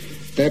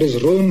 There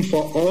is room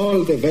for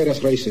all the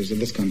various races in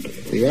this country.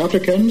 The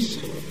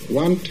Africans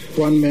want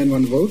one man,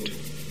 one vote.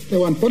 They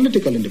want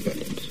political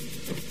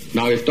independence.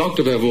 Now, if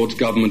Dr. Verwoerd's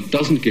government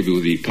doesn't give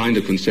you the kind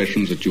of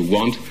concessions that you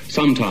want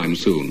sometime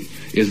soon,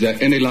 is there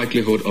any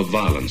likelihood of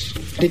violence?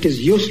 It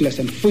is useless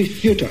and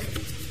futile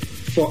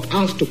for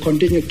us to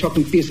continue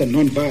talking peace and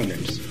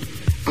non-violence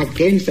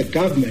against a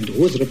government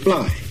whose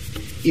reply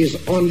is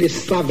only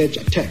savage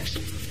attacks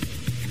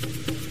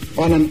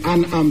on an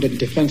unarmed and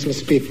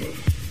defenseless people.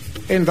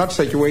 In that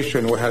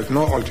situation, we had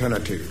no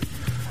alternative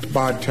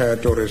but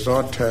to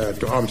resort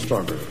to armed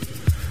struggle.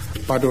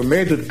 But we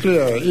made it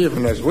clear,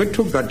 even as we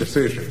took that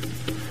decision,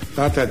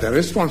 that the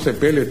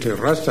responsibility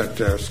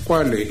rested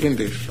squarely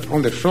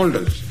on the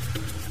shoulders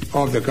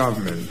of the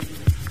government,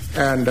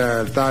 and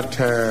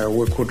that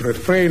we could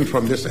refrain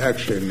from this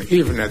action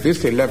even at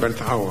this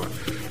 11th hour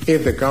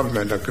if the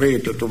government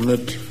agreed to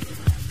meet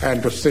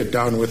and to sit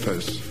down with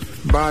us.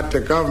 But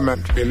the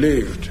government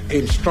believed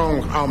in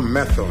strong arm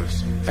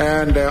methods,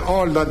 and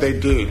all that they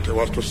did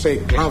was to say,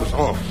 gloves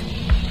off.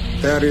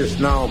 There is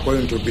now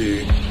going to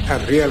be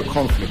a real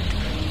conflict.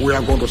 We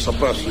are going to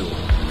suppress you.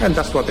 And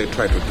that's what they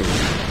tried to do.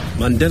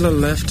 Mandela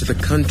left the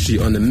country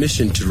on a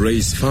mission to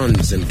raise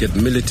funds and get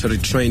military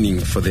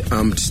training for the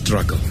armed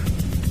struggle.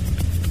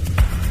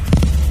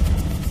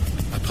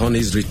 Upon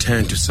his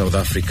return to South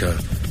Africa,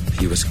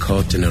 he was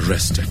caught and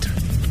arrested.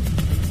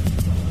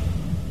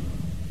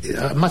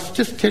 I must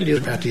just tell you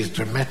about his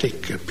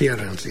dramatic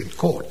appearance in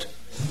court.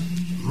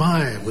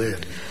 My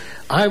word.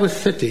 I was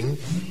sitting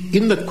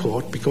in the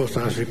court because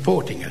I was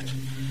reporting it.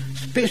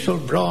 Special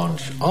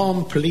branch,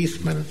 armed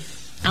policemen,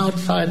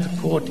 outside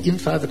the court,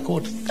 inside the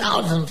court,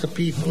 thousands of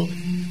people.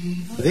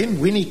 Then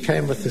Winnie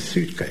came with the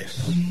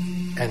suitcase,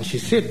 and she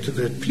said to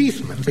the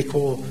policeman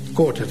before the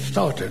court had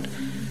started,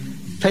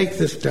 take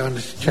this down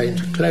as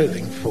change of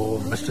clothing for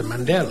Mr.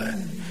 Mandela.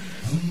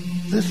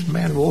 This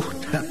man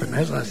walked up, and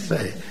as I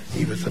say,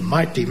 he was a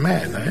mighty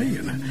man,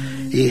 you know.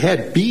 He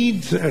had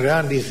beads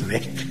around his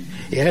neck.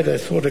 He had a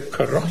sort of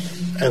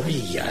kaross over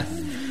here.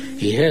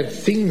 He had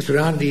things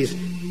around his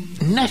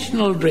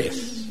national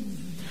dress.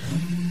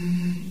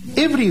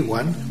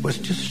 Everyone was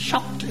just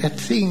shocked at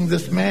seeing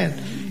this man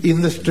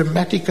in this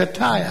dramatic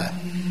attire.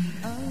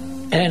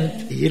 And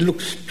he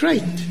looked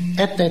straight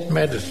at that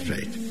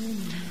magistrate.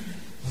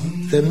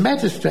 The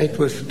magistrate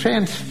was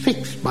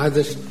transfixed by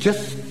this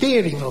just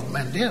staring of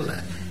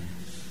Mandela,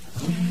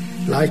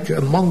 like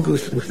a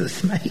mongoose with a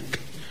snake.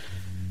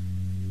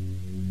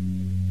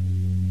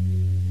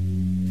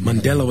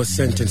 Mandela was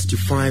sentenced to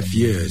 5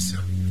 years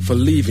for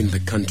leaving the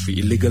country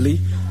illegally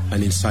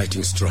and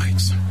inciting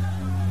strikes.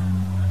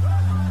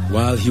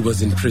 While he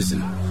was in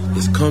prison,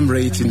 his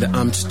comrades in the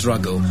armed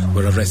struggle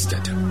were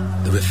arrested.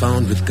 They were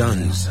found with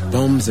guns,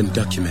 bombs, and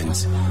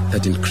documents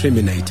that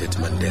incriminated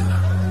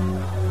Mandela.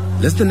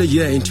 Less than a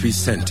year into his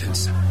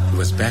sentence, he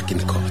was back in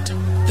court,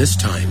 this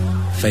time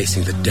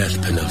facing the death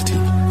penalty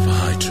for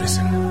high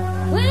treason.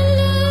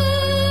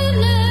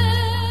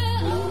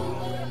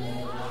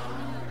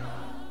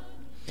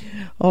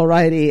 All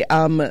righty,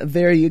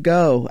 there you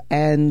go.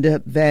 And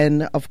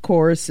then, of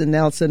course,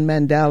 Nelson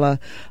Mandela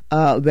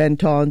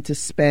went on to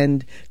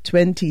spend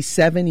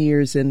 27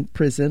 years in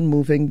prison,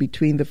 moving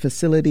between the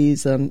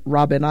facilities on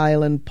Robben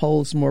Island,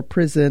 Pollsmoor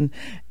Prison,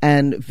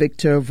 and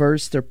Victor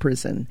Verster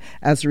Prison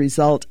as a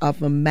result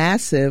of a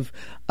massive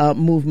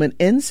movement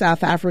in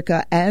South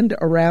Africa and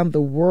around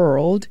the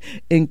world,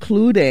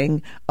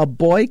 including a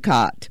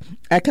boycott,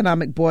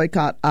 economic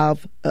boycott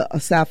of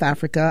South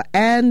Africa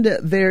and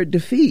their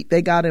defeat.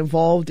 They got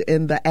involved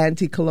in the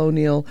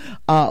anti-colonial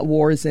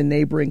wars in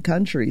neighboring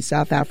countries.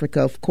 South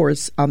Africa, of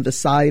course, on the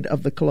side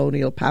of the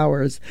colonial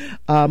powers,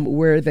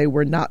 where they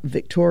were not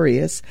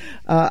victorious.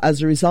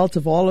 As a result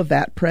of all of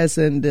that,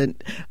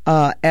 President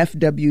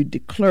F.W. de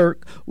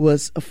Klerk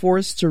was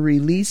forced to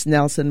release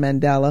Nelson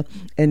Mandela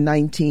in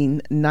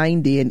 1990.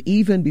 And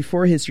even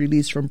before his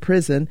release from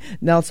prison,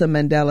 Nelson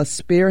Mandela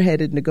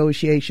spearheaded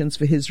negotiations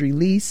for his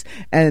release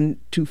and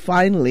to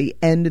finally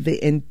end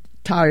the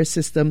entire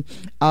system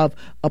of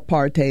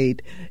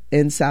apartheid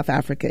in South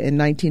Africa. In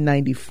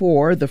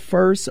 1994, the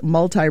first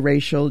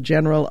multiracial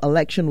general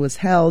election was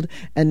held,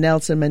 and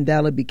Nelson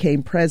Mandela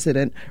became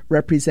president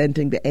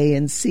representing the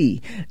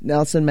ANC.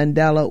 Nelson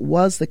Mandela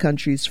was the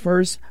country's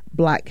first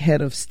black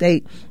head of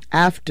state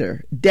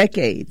after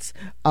decades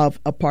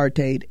of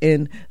apartheid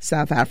in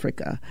South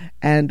Africa,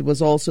 and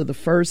was also the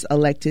first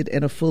elected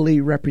in a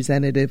fully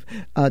representative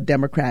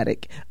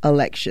democratic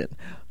election.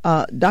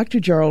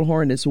 Dr. Gerald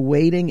Horne is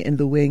waiting in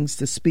the wings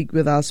to speak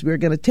with us. We're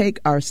going to take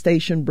our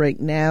station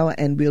break now,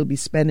 and we'll be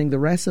spending the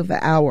rest of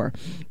the hour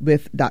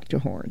with Dr.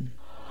 Horne.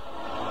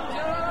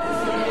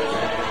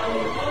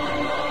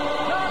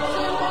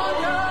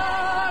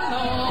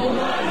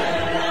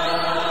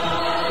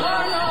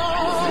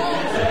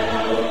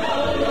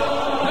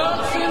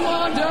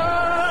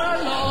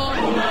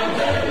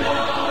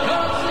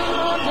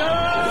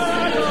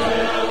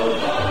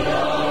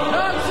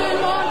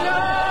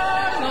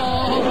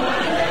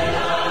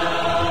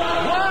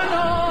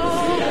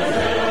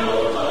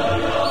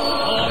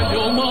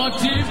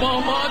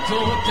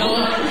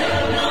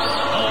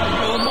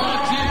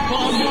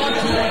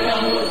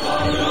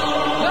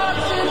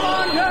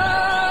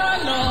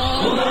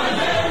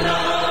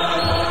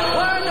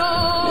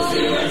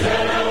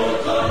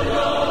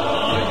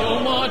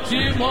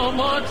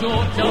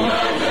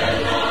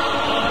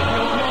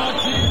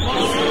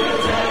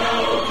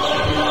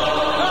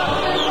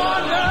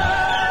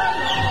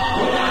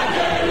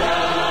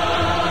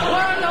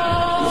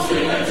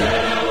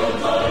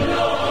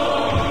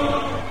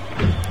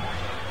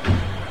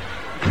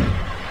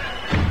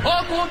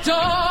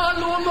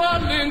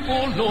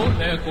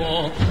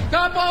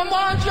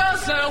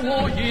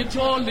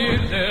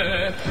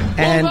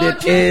 And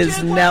it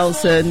is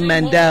Nelson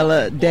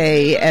Mandela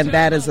Day, and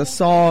that is a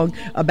song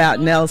about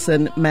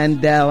Nelson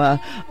Mandela,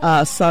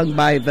 sung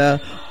by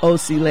the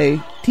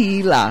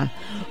Osiletila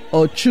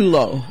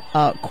Ochulo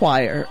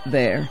choir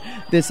there.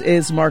 This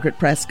is Margaret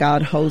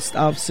Prescott, host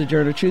of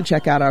Sojourner Truth.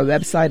 Check out our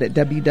website at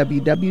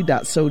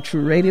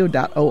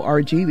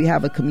www.sotrueradio.org. We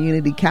have a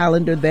community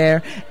calendar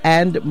there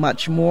and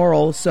much more.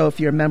 Also, if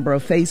you're a member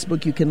of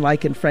Facebook, you can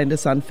like and friend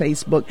us on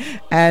Facebook,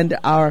 and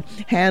our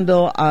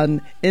handle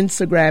on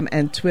Instagram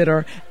and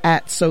Twitter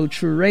at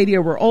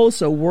SoTrueRadio. We're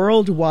also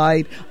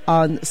worldwide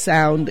on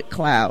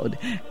SoundCloud.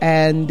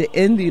 And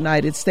in the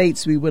United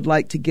States, we would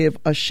like to give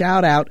a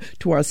shout out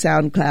to our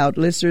SoundCloud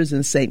listeners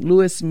in St.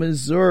 Louis,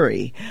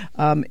 Missouri,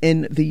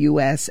 in the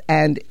U.S.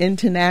 And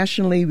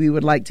internationally, we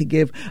would like to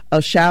give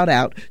a shout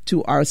out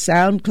to our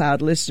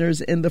SoundCloud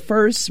listeners in the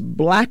First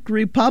Black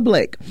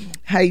Republic,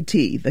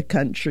 Haiti, the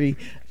country,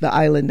 the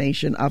island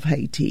nation of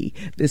Haiti.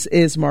 This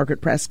is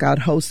Margaret Prescott,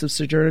 host of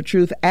Sojourner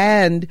Truth,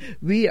 and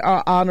we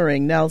are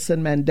honoring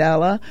Nelson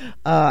Mandela,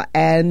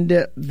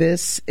 and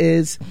this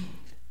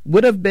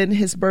would have been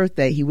his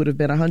birthday. He would have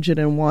been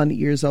 101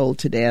 years old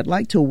today. I'd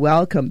like to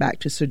welcome back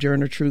to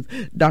Sojourner Truth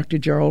Dr.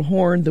 Gerald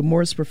Horne, the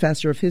Morse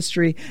Professor of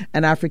History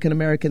and African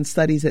American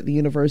Studies at the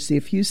University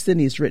of Houston.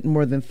 He's written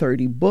more than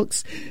 30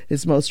 books.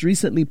 His most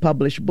recently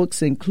published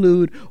books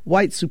include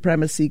White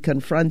Supremacy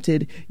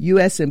Confronted,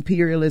 U.S.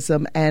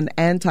 Imperialism and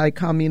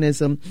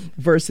Anti-Communism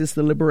versus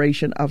the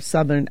Liberation of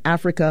Southern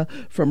Africa,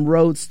 From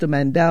Rhodes to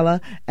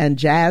Mandela, and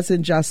Jazz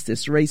and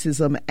Justice,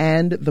 Racism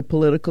and the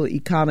Political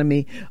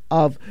Economy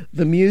of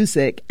the Music.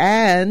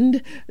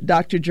 And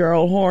Dr.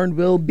 Gerald Horne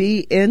will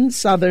be in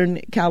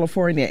Southern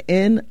California,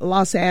 in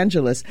Los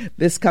Angeles,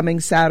 this coming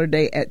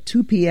Saturday at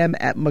 2 p.m.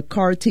 at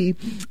McCarty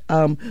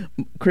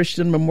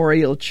Christian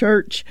Memorial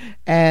Church.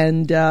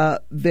 And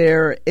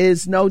there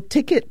is no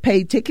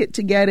pay ticket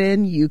to get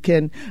in. You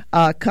can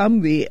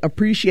come. We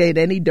appreciate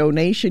any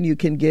donation you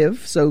can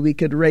give so we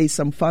could raise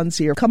some funds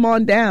here. Come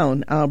on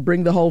down.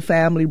 Bring the whole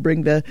family.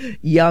 Bring the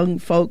young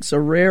folks. A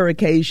rare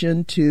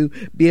occasion to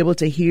be able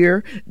to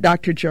hear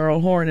Dr.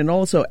 Gerald Horne. And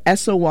also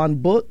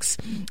SO1 Books.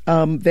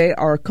 They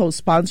are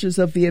co-sponsors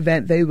of the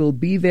event. They will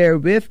be there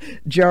with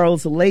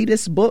Gerald's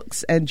latest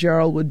books, and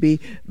Gerald would be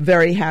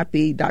very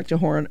happy. Dr.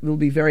 Horne will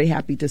be very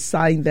happy to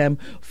sign them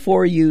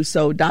for you.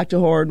 So, Dr.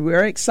 Horne,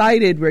 we're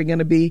excited. We're going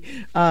to be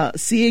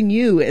seeing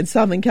you in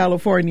Southern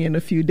California in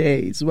a few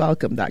days.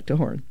 Welcome, Dr.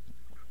 Horne.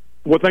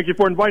 Well, thank you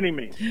for inviting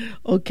me.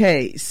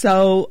 Okay,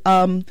 so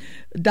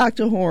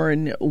Dr.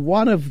 Horne,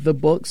 one of the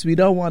books, we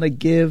don't want to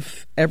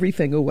give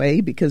everything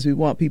away because we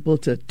want people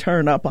to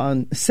turn up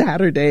on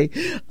Saturday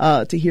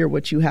to hear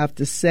what you have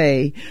to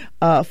say,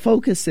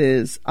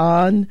 focuses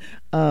on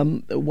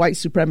white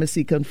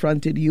supremacy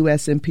confronted,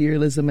 U.S.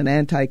 imperialism and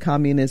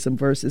anti-communism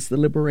versus the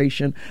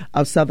liberation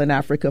of Southern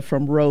Africa,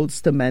 From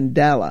Rhodes to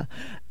Mandela.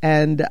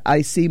 And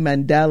I see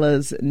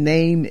Mandela's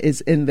name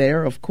is in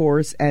there, of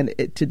course, and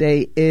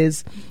today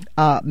is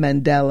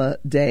Mandela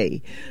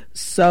Day.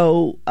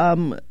 So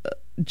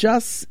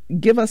just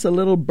give us a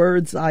little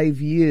bird's eye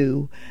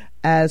view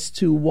as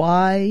to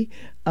why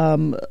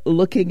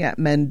looking at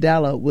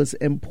Mandela was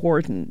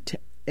important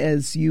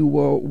as you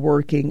were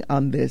working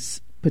on this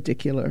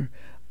particular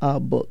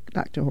book,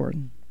 Dr.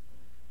 Horne.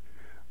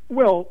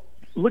 Well,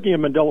 looking at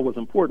Mandela was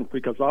important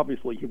because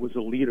obviously he was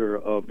a leader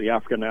of the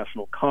African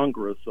National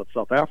Congress of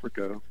South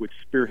Africa, which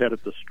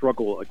spearheaded the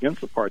struggle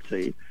against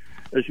apartheid.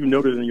 As you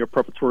noted in your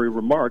preparatory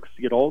remarks,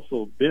 he had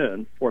also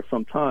been, for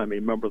some time,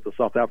 a member of the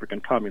South African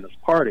Communist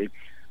Party,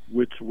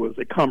 which was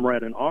a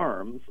comrade in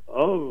arms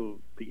of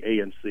the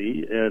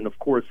ANC. And, of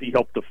course, he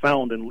helped to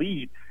found and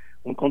lead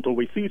Umkhonto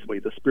we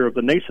Sizwe, the Spear of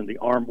the Nation, the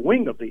armed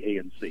wing of the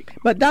ANC.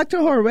 But Dr.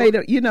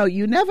 Horweda,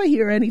 you never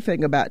hear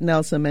anything about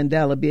Nelson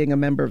Mandela being a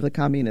member of the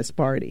Communist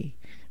Party.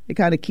 They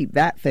kind of keep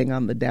that thing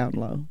on the down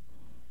low.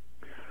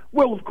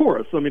 Well, of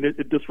course. I mean,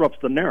 it disrupts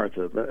the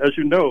narrative. As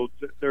you know,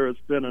 there has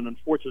been an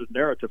unfortunate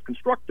narrative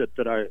constructed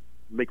that I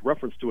make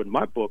reference to in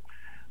my book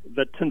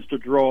that tends to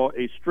draw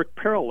a strict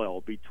parallel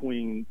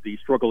between the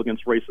struggle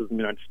against racism in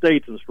the United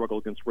States and the struggle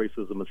against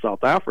racism in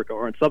South Africa,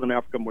 or in Southern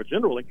Africa more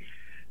generally.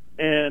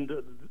 And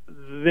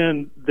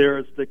then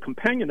there's the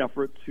companion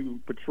effort to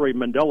portray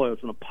Mandela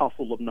as an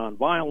apostle of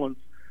nonviolence,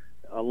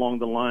 along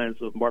the lines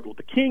of Martin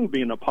Luther King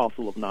being an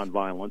apostle of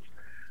nonviolence.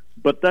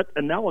 But that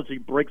analogy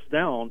breaks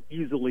down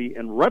easily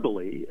and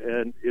readily,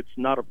 and it's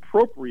not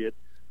appropriate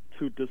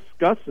to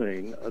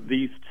discussing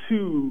these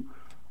two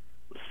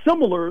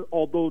similar,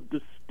 although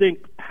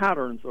distinct,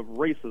 patterns of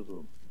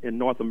racism in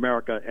North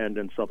America and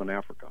in Southern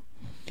Africa.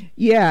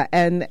 Yeah,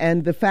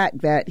 and the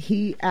fact that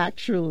he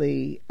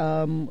actually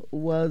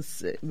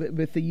was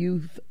with the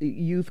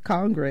Youth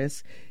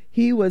Congress,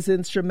 he was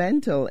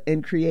instrumental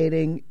in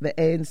creating the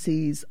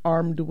ANC's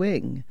armed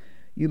wing.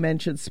 You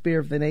mentioned Spear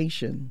of the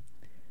Nation.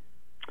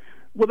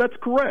 Well, that's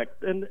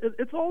correct. And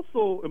it's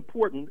also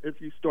important, as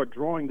you start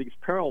drawing these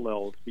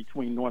parallels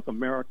between North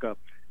America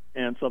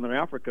and Southern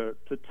Africa,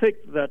 to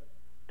take that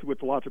to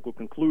its logical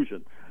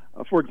conclusion.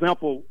 For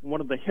example, one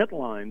of the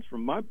headlines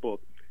from my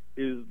book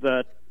is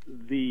that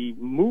the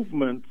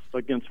movements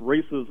against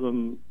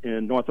racism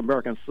in North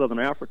America and Southern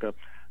Africa,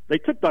 they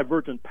took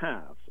divergent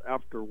paths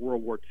after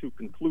World War II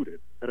concluded,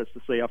 that is to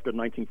say after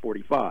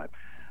 1945.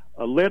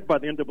 Led by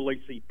the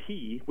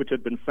NAACP, which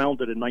had been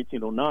founded in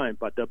 1909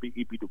 by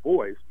W.E.B. Du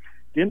Bois,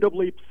 the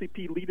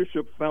NAACP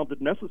leadership found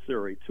it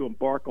necessary to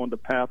embark on the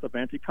path of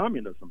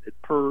anti-communism. It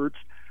purged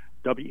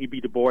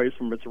W.E.B. Du Bois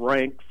from its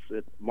ranks.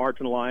 It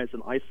marginalized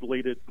and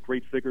isolated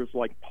great figures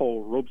like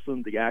Paul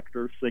Robeson, the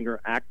actor, singer,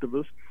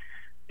 activist.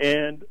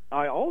 And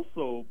I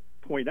also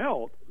point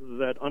out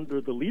that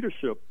under the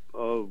leadership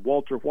of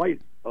Walter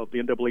White of the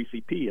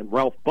NAACP and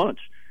Ralph Bunche,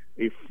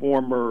 a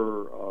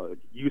former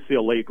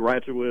UCLA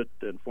graduate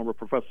and former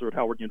professor at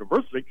Howard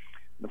University,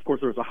 and of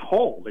course there's a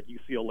hall at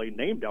UCLA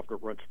named after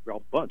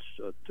Ralph Bunche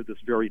to this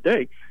very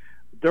day,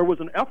 there was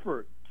an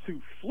effort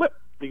to flip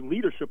the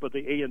leadership of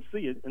the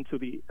ANC into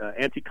the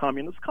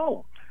anti-communist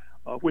column,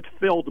 which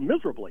failed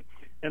miserably.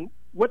 And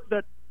what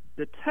that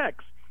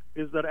detects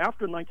is that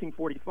after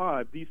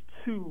 1945, these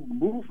two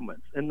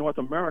movements in North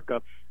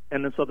America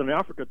and in Southern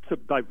Africa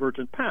took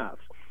divergent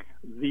paths.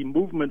 The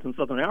movements in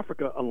Southern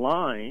Africa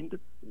aligned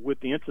with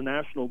the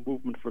international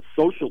movement for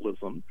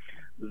socialism.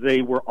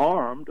 They were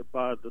armed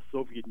by the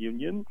Soviet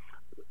Union.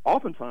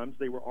 Oftentimes,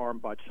 they were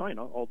armed by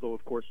China, although,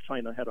 of course,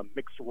 China had a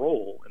mixed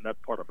role in that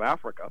part of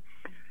Africa.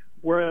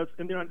 Whereas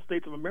in the United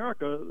States of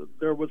America,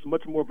 there was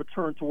much more of a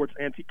turn towards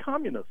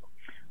anti-communism.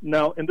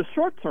 Now, in the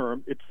short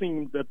term, it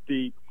seemed that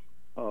the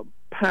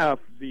path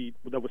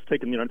that was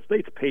taken in the United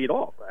States paid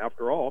off.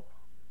 After all,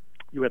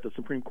 you had the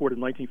Supreme Court in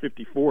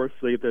 1954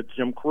 say that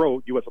Jim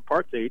Crow, U.S.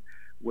 apartheid,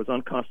 was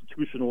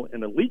unconstitutional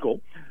and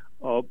illegal.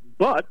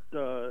 But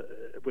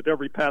with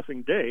every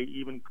passing day,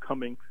 even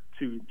coming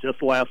to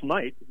just last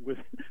night with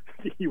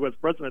the U.S.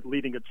 president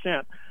leading a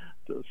chant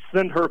to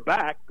send her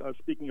back,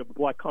 speaking of the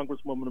black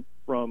congresswoman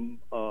from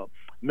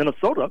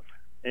Minnesota,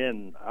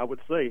 and I would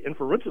say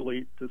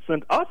inferentially to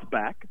send us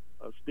back,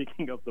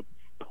 speaking of the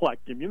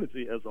black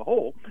community as a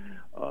whole,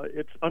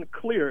 it's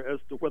unclear as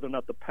to whether or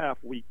not the path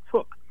we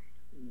took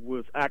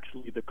was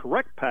actually the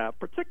correct path,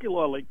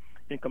 particularly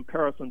in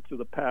comparison to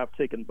the path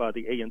taken by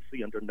the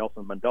ANC under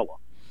Nelson Mandela.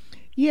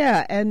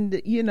 Yeah, and,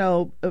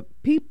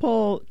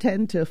 people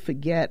tend to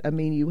forget. I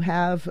mean, you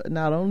have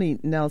not only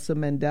Nelson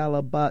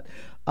Mandela, but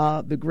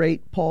the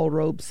great Paul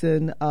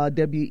Robeson,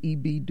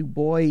 W.E.B. Du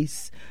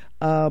Bois,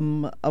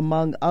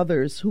 among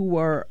others, who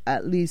were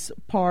at least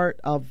part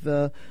of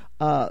the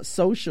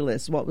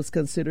socialists, what was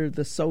considered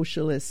the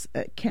socialist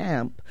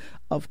camp.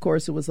 Of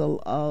course, it was a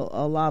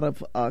lot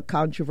of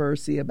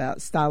controversy about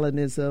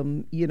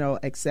Stalinism,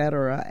 et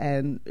cetera,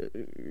 and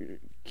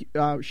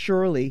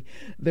surely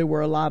there were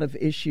a lot of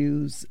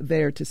issues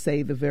there, to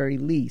say the very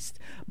least.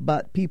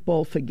 But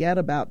people forget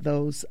about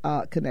those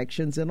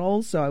connections. And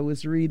also, I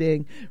was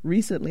reading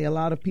recently, a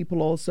lot of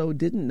people also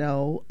didn't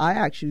know, I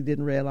actually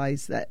didn't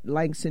realize that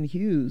Langston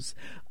Hughes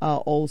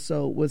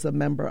also was a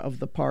member of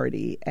the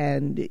party.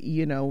 And,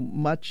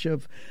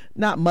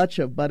 not much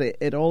of, but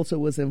it also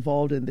was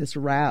involved in this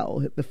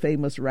row, the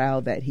famous row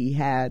that he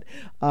had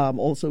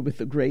also with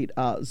the great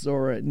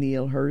Zora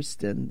Neale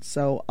Hurston.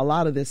 So a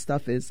lot of this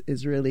stuff is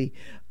really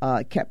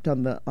kept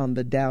on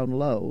the down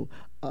low,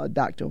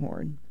 Dr.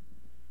 Horn.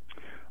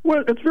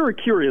 Well, it's very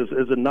curious,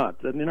 is it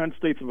not, that in the United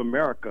States of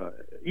America,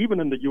 even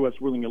in the U.S.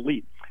 ruling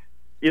elite,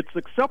 it's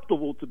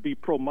acceptable to be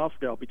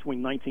pro-Moscow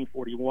between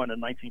 1941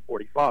 and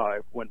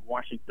 1945 when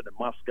Washington and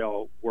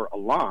Moscow were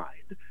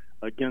allied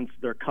against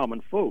their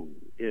common foe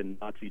in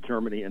Nazi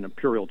Germany and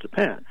Imperial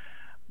Japan.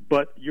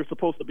 But you're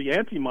supposed to be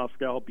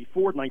anti-Moscow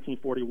before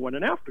 1941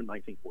 and after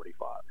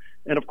 1945.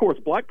 And, of course,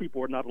 black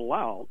people are not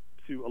allowed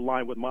to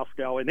align with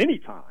Moscow at any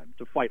time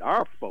to fight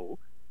our foe,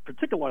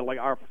 particularly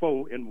our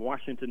foe in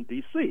Washington,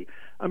 D.C.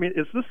 I mean,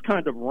 it's this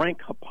kind of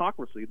rank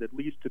hypocrisy that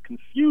leads to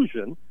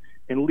confusion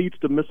and leads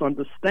to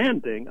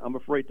misunderstanding, I'm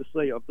afraid to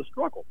say, of the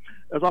struggle.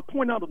 As I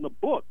point out in the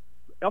book,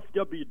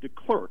 F.W. de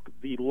Klerk,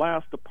 the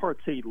last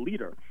apartheid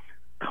leader,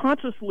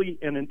 consciously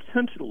and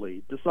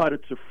intentionally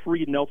decided to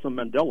free Nelson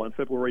Mandela in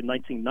February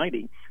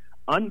 1990,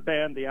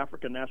 unban the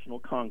African National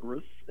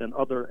Congress and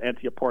other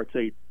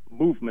anti-apartheid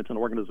movements and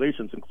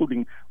organizations,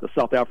 including the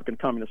South African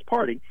Communist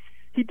Party.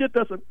 He did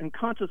this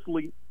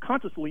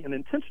consciously and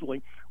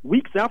intentionally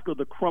weeks after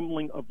the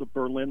crumbling of the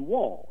Berlin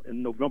Wall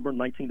in November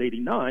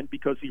 1989,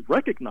 because he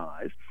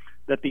recognized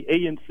that the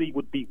ANC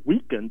would be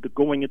weakened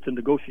going into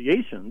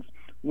negotiations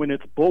when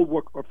its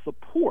bulwark of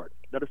support,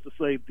 that is to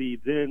say the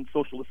then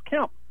socialist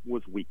camp,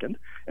 was weakened.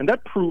 And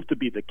that proved to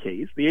be the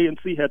case. The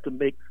ANC had to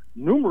make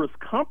numerous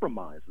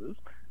compromises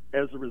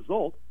as a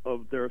result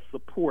of their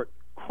support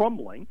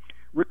crumbling.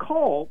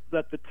 Recall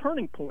that the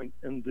turning point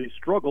in the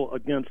struggle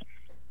against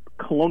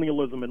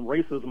colonialism and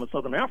racism in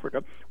Southern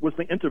Africa was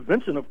the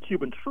intervention of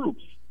Cuban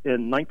troops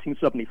in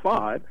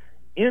 1975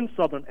 in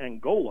southern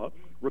Angola,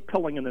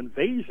 repelling an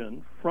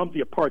invasion from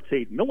the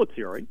apartheid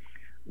military.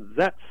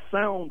 That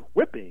sound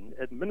whipping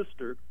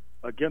administered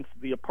against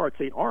the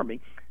apartheid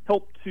army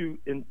helped to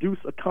induce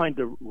a kind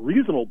of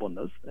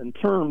reasonableness in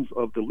terms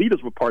of the leaders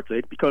of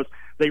apartheid, because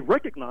they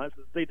recognized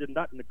that they did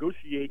not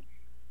negotiate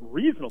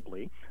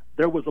reasonably.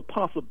 There was a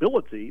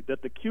possibility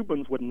that the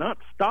Cubans would not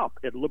stop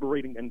at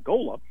liberating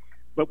Angola,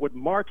 but would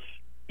march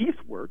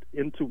eastward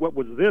into what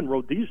was then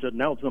Rhodesia,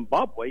 now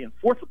Zimbabwe, and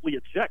forcibly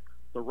eject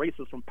the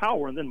racists from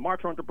power, and then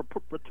march on to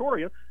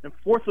Pretoria and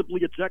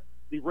forcibly eject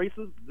the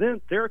racists then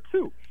there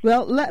too.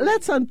 Well,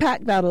 let's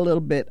unpack that a little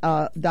bit,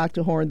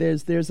 Dr. Horne.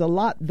 There's a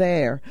lot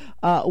there.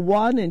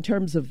 One, in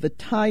terms of the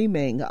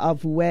timing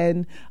of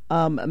when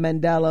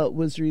Mandela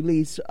was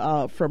released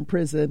from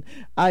prison.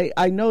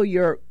 I know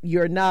you're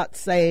not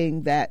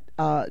saying that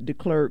de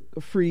Klerk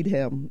freed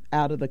him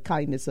out of the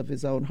kindness of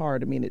his own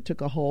heart. I mean, it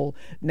took a whole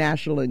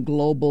national and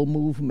global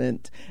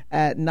movement,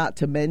 not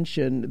to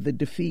mention the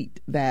defeat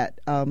that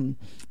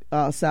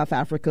South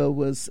Africa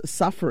was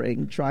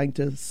suffering trying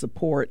to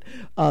support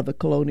the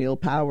colonial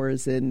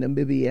powers in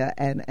Namibia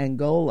and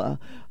Angola,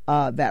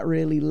 that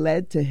really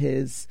led to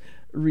his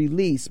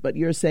release. But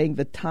you're saying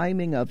the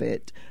timing of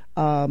it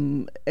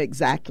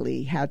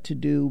exactly had to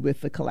do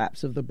with the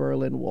collapse of the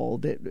Berlin Wall.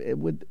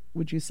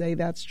 Would you say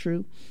that's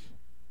true?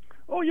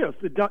 Oh, yes,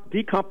 the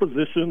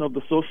decomposition of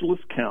the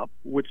socialist camp,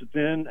 which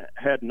then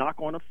had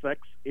knock-on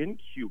effects in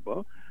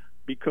Cuba,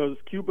 because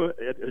Cuba,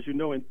 as you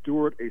know,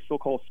 endured a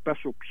so-called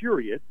special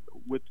period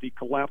with the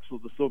collapse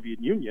of the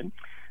Soviet Union.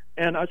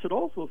 And I should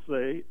also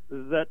say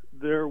that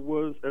there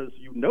was, as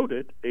you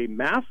noted, a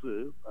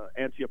massive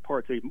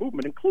anti-apartheid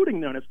movement, including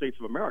the United States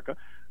of America,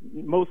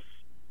 most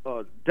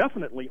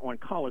definitely on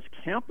college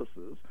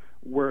campuses,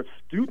 where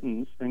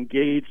students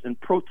engaged in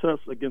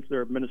protests against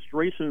their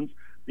administrations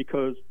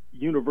because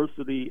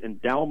university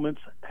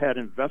endowments had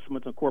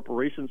investments in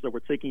corporations that were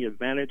taking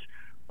advantage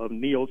of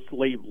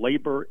neo-slave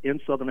labor in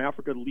Southern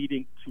Africa,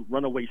 leading to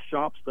runaway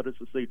shops, that is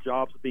to say,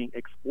 jobs being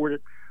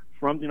exported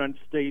from the United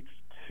States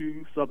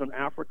to Southern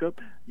Africa.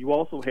 You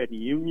also had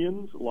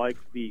unions like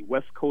the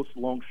West Coast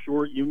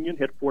Longshore Union,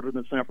 headquartered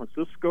in San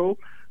Francisco,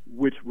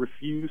 which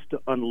refused to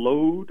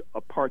unload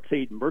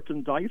apartheid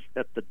merchandise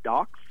at the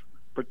docks,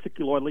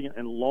 particularly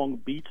in Long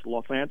Beach,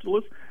 Los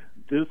Angeles.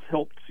 This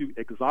helped to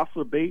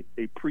exacerbate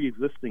a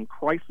pre-existing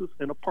crisis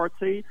in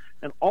apartheid.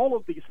 And all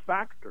of these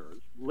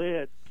factors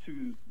led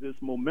to this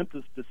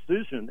momentous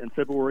decision in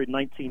February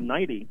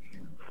 1990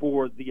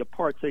 for the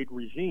apartheid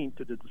regime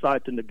to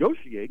decide to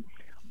negotiate.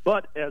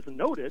 But as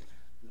noted,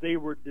 they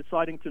were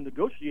deciding to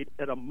negotiate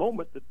at a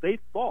moment that they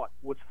thought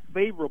was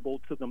favorable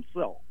to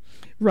themselves.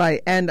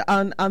 Right. And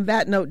on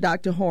that note,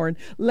 Dr. Horne,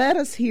 let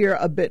us hear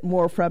a bit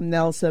more from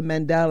Nelson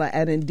Mandela.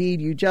 And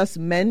indeed, you just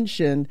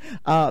mentioned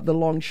the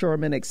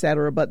longshoremen, et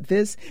cetera, but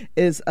this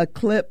is a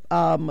clip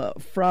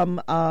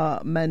from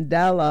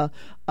Mandela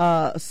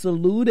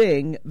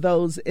saluting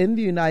those in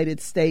the United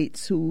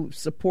States who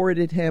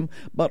supported him,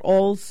 but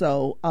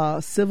also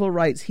civil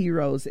rights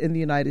heroes in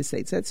the United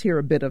States. Let's hear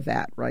a bit of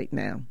that right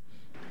now.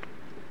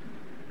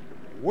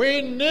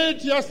 We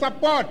need your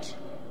support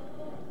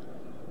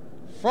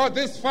for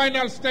this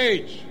final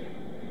stage.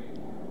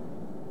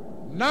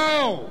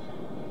 Now,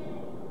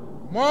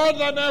 more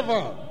than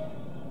ever,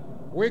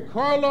 we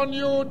call on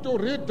you to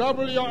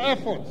redouble your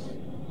efforts.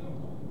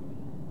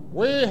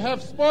 We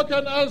have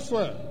spoken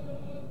elsewhere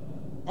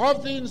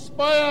of the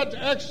inspired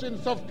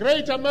actions of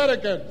great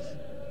Americans,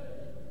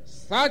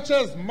 such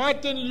as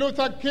Martin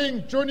Luther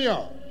King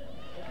Jr.,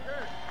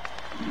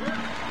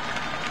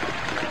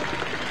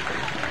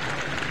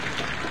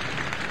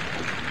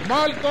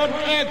 Malcolm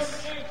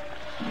X,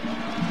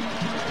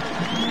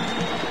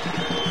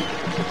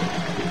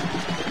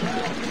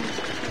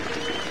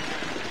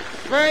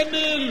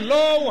 Fannie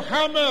Lou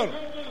Hamer,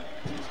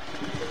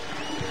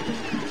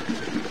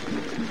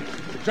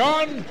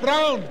 John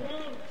Brown,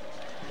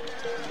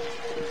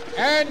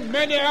 and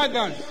many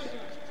others.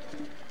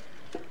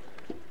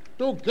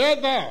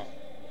 Together,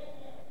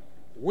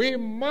 we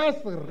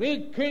must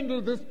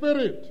rekindle the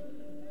spirit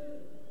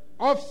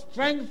of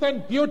strength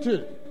and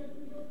beauty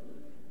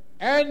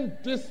and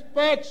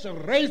dispatch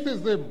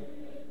racism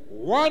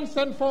once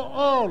and for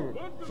all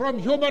from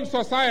human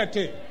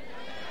society.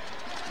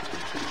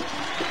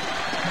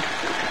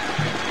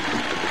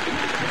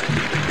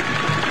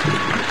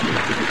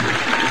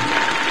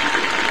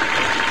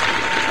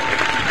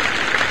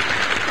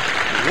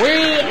 We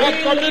are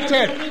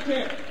committed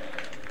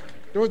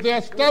to the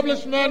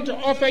establishment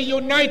of a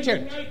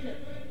united,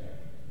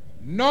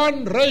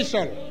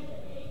 non-racial,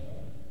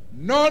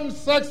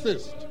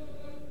 non-sexist,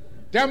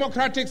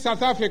 democratic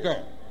South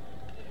Africa.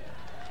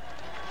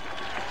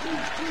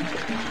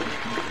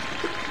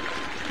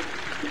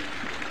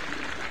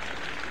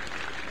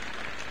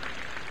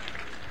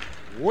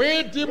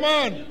 We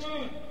demand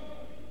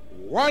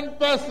one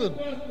person,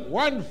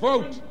 one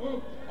vote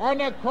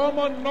on a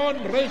common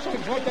non-racial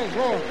voters'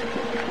 roll.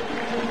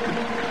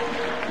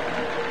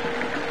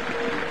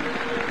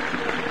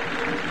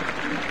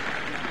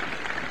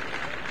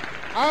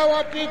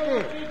 Our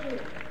people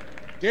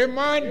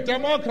demand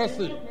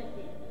democracy.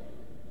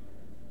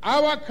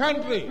 Our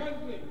country,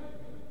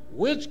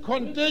 which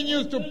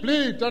continues to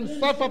bleed and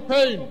suffer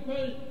pain,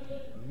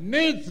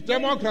 needs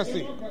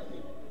democracy.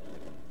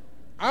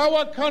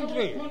 Our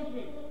country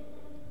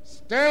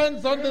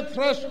stands on the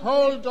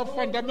threshold of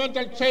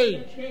fundamental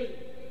change,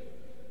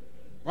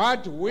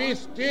 but we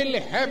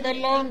still have a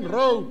long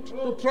road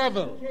to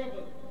travel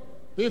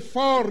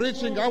before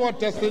reaching our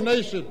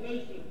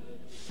destination,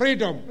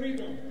 freedom.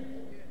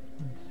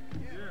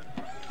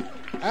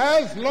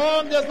 As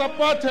long as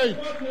apartheid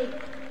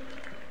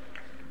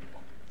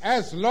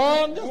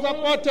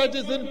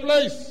is in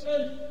place,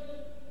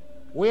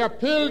 we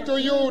appeal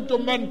to you to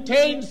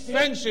maintain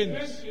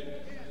sanctions.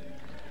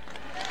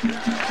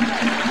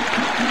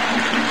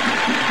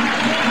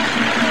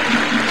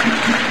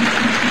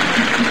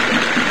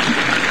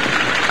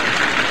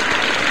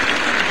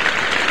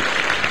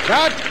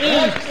 That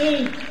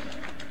is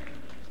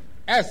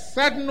a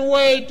certain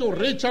way to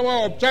reach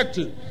our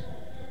objective.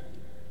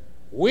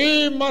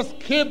 We must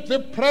keep the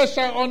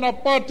pressure on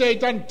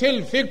apartheid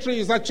until victory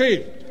is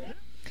achieved.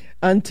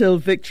 Until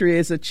victory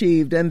is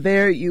achieved. And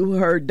there you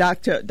heard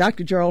Dr.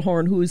 Gerald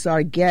Horne, who is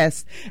our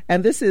guest.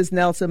 And this is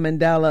Nelson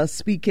Mandela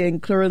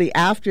speaking clearly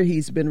after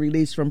he's been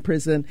released from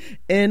prison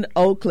in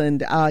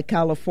Oakland,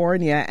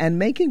 California, and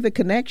making the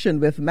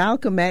connection with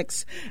Malcolm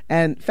X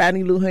and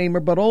Fannie Lou Hamer,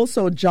 but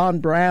also John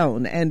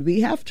Brown. And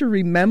we have to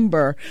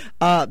remember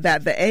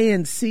that the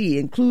ANC,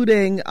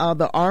 including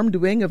the armed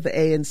wing of the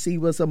ANC,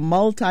 was a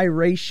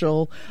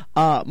multiracial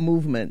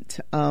movement.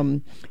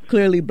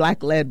 Clearly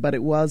black-led, but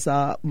it was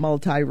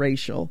multiracial.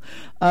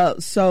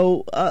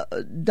 So,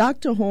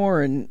 Dr.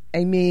 Horne,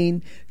 I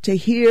mean, to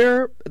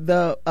hear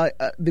the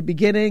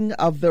beginning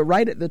of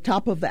right at the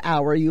top of the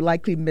hour, you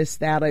likely missed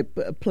that. I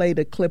played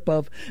a clip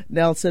of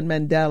Nelson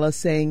Mandela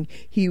saying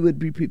he would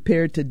be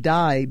prepared to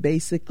die,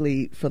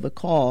 basically, for the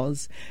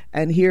cause.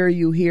 And here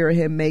you hear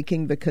him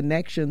making the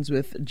connections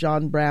with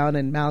John Brown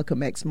and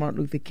Malcolm X, Martin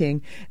Luther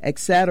King,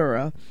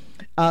 etc.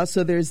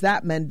 So there's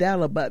that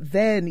Mandela, but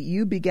then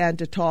you began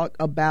to talk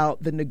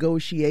about the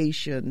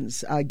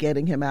negotiations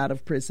getting him out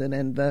of prison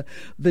and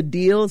the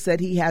deals that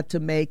he had to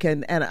make,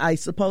 and I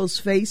suppose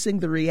facing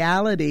the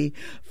reality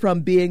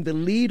from being the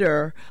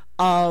leader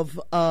of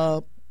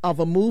a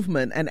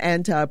movement, an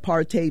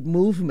anti-apartheid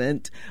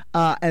movement,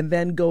 and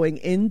then going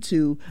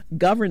into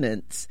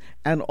governance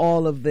and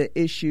all of the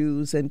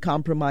issues and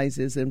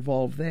compromises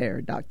involved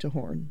there, Dr.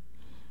 Horne.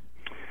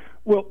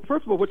 Well,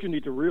 first of all, what you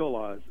need to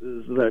realize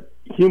is that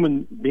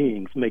human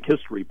beings make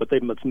history, but they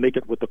must make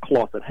it with the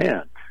cloth at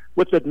hand.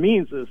 What that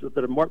means is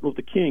that Martin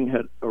Luther King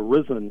had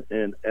arisen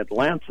in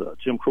Atlanta,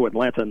 Jim Crow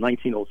Atlanta in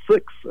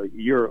 1906, a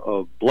year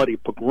of bloody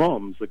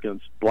pogroms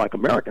against black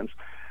Americans.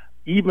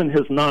 Even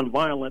his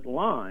nonviolent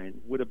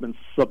line would have been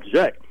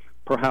subject,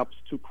 perhaps,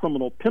 to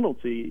criminal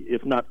penalty,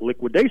 if not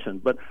liquidation.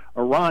 But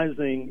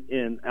arising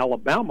in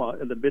Alabama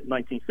in the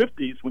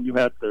mid-1950s, when you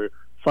had the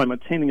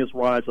simultaneous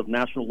rise of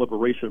national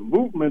liberation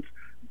movements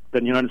that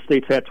the United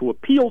States had to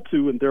appeal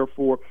to, and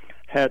therefore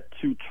had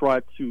to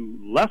try to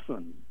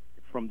lessen,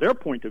 from their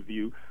point of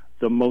view,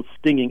 the most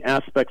stinging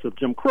aspects of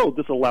Jim Crow,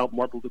 this allowed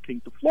Martin Luther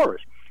King to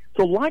flourish.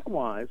 So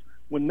likewise,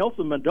 when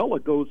Nelson Mandela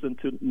goes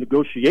into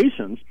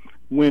negotiations,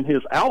 when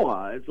his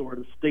allies are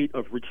in a state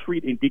of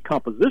retreat and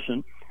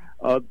decomposition,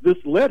 this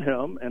led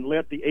him and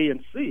led the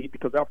ANC,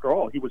 because after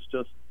all, he was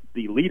just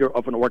the leader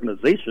of an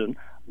organization,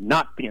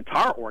 not the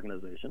entire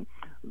organization.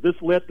 This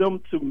led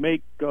them to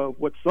make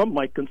what some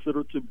might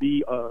consider to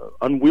be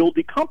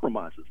unwieldy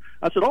compromises.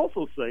 I should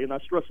also say, and I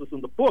stress this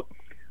in the book,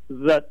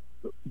 that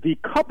the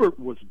cupboard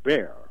was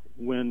bare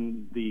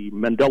when the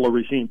Mandela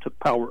regime took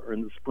power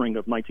in the spring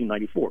of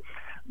 1994.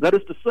 That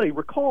is to say,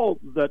 recall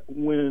that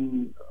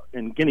when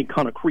in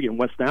Guinea-Conakry in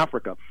West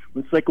Africa,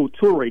 when Sékou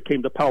Touré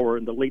came to power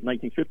in the late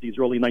 1950s,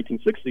 early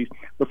 1960s,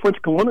 the French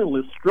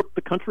colonialists stripped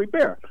the country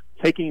bare,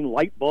 taking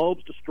light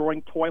bulbs,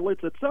 destroying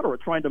toilets, etc.,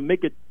 trying to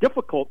make it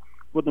difficult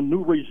for the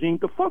new regime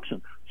to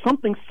function.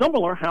 Something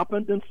similar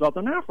happened in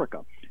Southern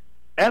Africa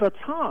at a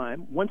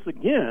time, once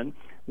again,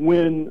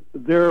 when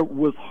there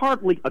was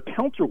hardly a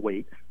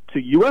counterweight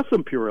to U.S.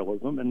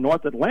 imperialism and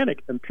North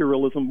Atlantic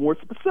imperialism more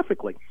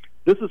specifically.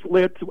 This has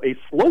led to a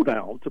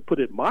slowdown, to put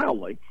it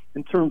mildly,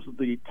 in terms of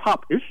the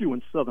top issue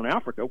in Southern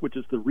Africa, which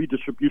is the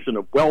redistribution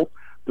of wealth,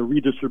 the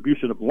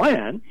redistribution of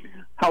land.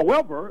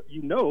 However,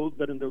 you know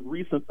that in the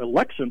recent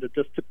election that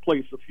just took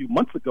place a few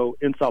months ago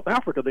in South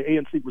Africa, the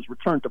ANC was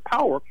returned to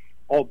power,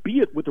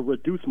 albeit with a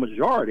reduced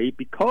majority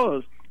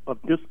because of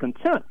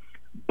discontent.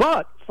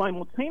 But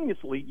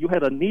simultaneously, you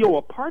had a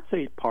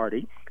neo-apartheid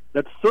party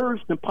that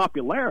surged in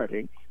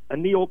popularity, a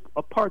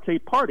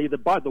neo-apartheid party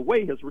that, by the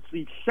way, has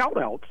received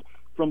shout-outs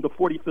from the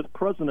 45th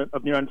President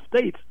of the United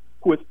States,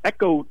 who has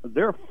echoed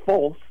their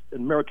false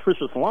and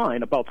meretricious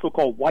line about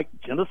so-called white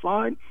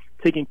genocide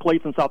taking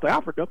place in South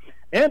Africa.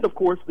 And, of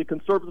course, the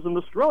conservatives in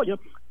Australia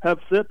have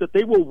said that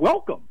they will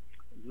welcome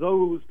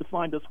those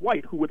defined as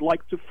white who would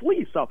like to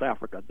flee South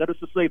Africa. That is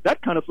to say,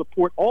 that kind of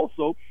support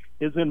also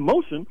is in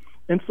motion.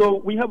 And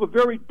so we have a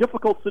very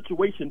difficult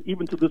situation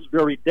even to this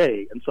very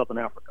day in Southern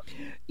Africa.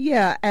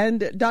 Yeah,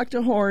 and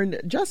Dr. Horne,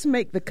 just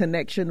make the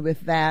connection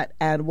with that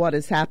and what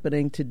is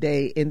happening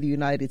today in the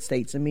United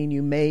States. I mean,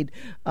 you made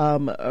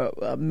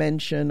a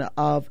mention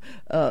of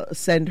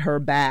send her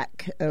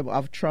back,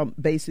 of Trump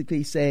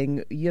basically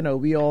saying, you know,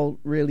 we all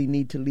really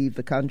need to leave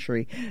the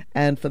country.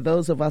 And for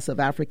those of us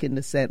of African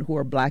descent who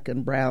are black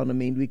and brown, I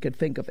mean, we could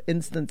think of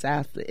instance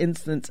after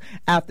instance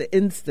after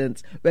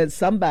instance where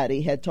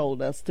somebody had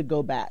told us to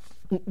go back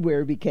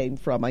where we came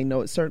from. I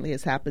know it certainly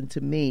has happened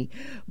to me.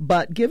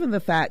 But given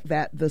the fact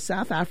that the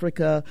South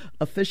Africa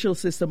official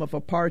system of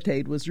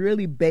apartheid was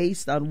really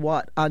based on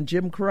on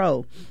Jim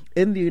Crow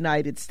in the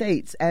United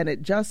States, and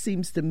it just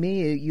seems to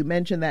me, you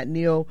mentioned that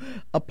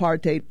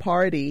neo-apartheid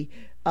party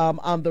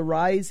on the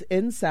rise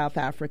in South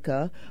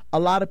Africa. A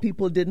lot of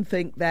people didn't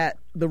think that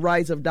the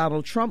rise of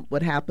Donald Trump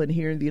would happen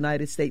here in the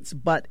United States,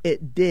 but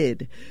it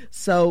did.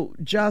 So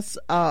just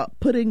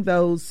putting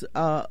those,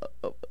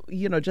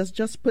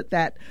 just put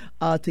that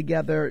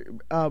together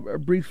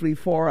briefly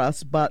for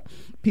us. But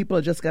people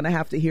are just going to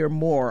have to hear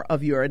more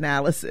of your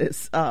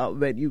analysis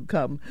when you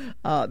come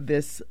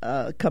this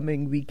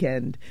coming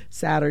weekend,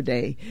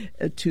 Saturday,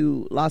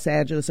 to Los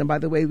Angeles. And by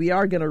the way, we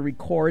are going to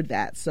record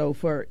that. So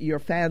for your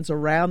fans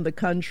around the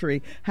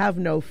country, have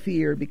no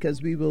fear,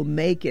 because we will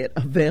make it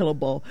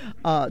available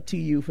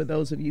to you for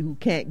those of you who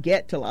can't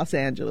get to Los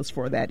Angeles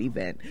for that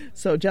event.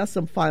 So just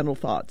some final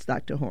thoughts,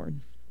 Dr.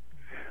 Horne.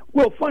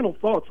 Well, final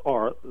thoughts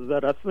are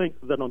that I think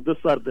that on this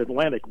side of the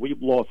Atlantic,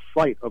 we've lost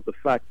sight of the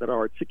fact that I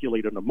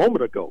articulated a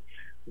moment ago,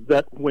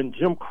 that when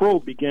Jim Crow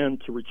began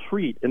to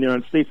retreat in the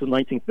United States in the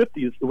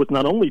 1950s, it was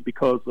not only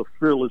because of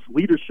fearless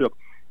leadership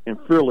and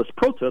fearless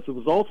protest, it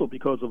was also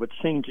because of a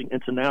changing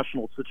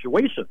international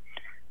situation.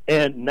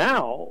 And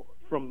now,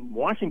 from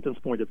Washington's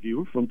point of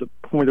view, from the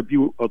point of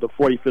view of the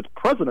 45th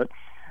president,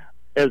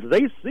 as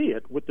they see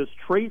it, with this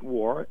trade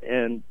war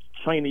and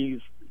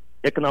Chinese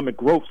economic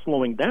growth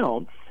slowing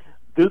down,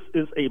 this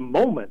is a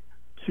moment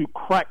to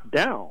crack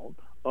down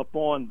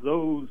upon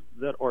those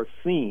that are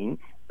seen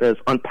as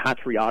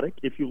unpatriotic,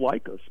 if you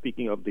like,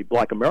 speaking of the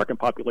black American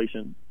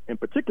population in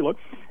particular.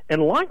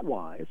 And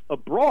likewise,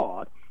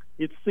 abroad,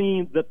 it's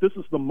seen that this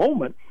is the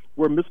moment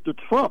where Mr.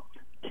 Trump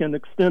can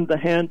extend the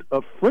hand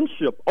of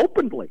friendship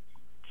openly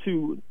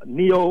to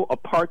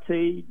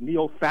neo-apartheid,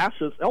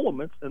 neo-fascist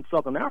elements in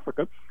Southern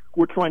Africa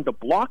who are trying to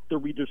block the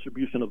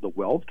redistribution of the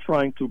wealth,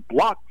 trying to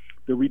block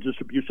the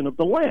redistribution of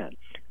the land.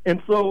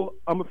 And so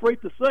I'm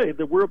afraid to say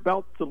that we're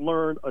about to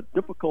learn a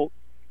difficult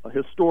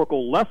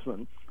historical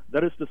lesson.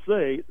 That is to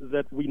say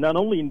that we not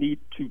only need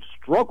to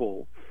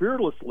struggle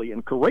fearlessly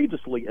and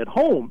courageously at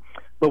home,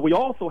 but we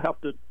also have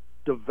to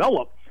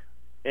develop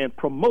and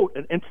promote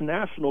an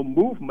international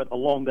movement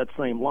along that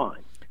same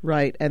line.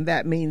 Right, and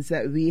that means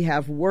that we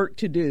have work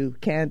to do,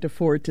 can't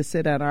afford to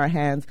sit on our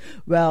hands.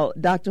 Well,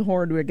 Dr.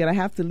 Horne, we're going to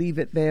have to leave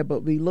it there,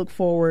 but we look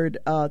forward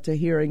to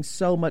hearing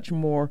so much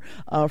more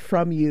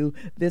from you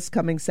this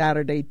coming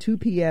Saturday, 2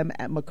 p.m.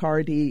 at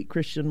McCarty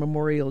Christian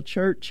Memorial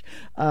Church.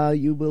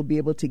 You will be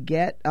able to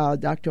get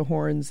Dr.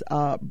 Horne's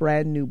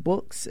brand new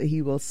books.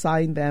 He will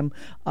sign them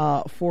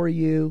for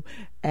you.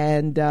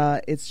 And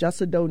it's just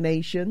a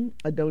donation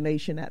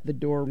at the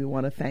door. We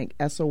want to thank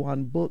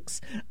Esalen Books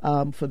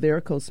for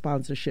their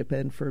co-sponsorship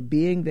and for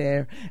being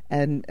there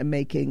and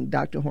making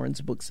Dr. Horne's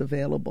books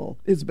available.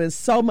 There's been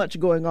so much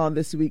going on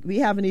this week. We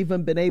haven't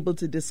even been able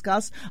to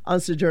discuss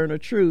on Sojourner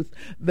Truth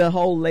the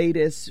whole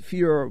latest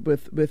furor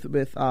with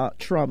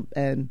Trump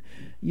and,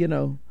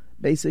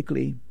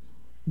 basically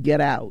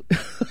get out.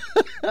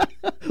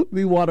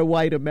 We want a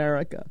white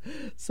America.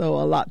 So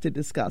a lot to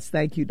discuss.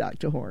 Thank you,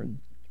 Dr. Horne.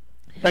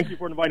 Thank you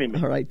for inviting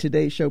me. All right,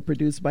 today's show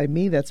produced by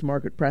me. That's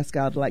Margaret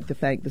Prescott. I'd like to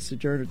thank the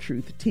Sojourner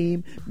Truth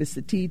team,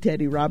 Mr. T.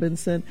 Teddy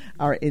Robinson,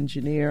 our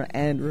engineer,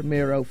 and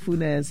Ramiro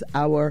Funes,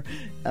 our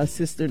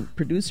assistant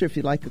producer. If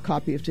you'd like a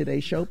copy of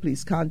today's show,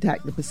 please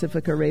contact the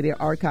Pacifica Radio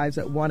Archives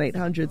at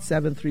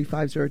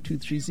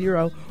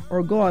 1-800-735-0230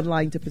 or go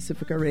online to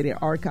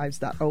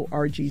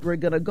pacificaradioarchives.org. We're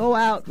going to go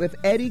out with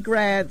Eddie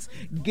Grant's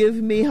Give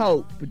Me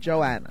Hope,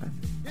 Joanna.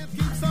 It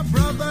keeps a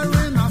brother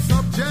in a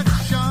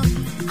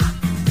subjection,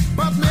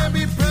 but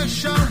maybe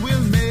pressure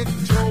will make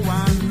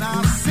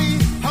Joanna see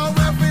how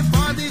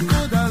everybody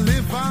could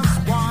live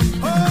as one.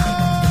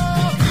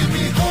 Oh, give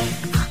me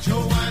hope,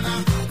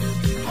 Joanna.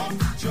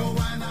 Hope,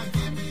 Joanna,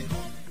 give me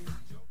hope.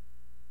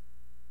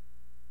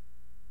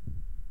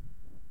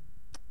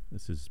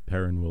 This is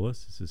Perrin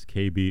Willis. This is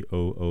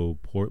KBOO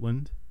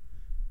Portland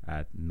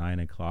at 9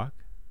 o'clock.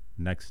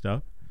 Next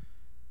up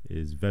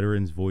is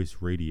Veterans Voice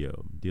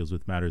Radio. Deals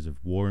with matters of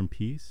war and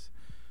peace,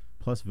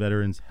 plus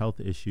veterans' health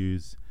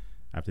issues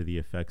after the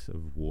effects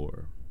of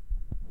war.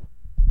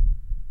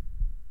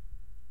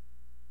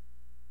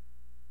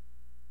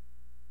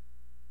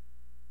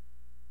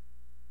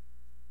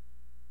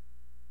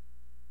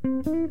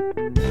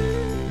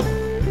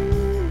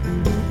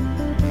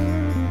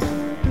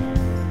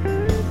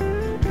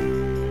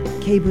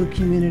 KBOO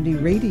Community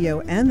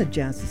Radio and the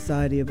Jazz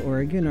Society of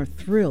Oregon are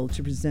thrilled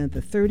to present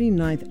the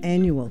 39th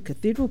Annual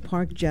Cathedral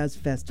Park Jazz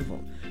Festival,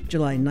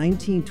 July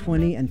 19,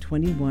 20, and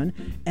 21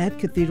 at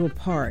Cathedral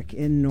Park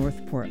in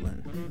North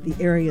Portland.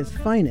 The area's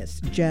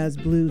finest jazz,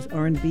 blues,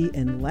 R&B,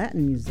 and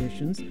Latin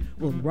musicians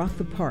will rock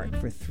the park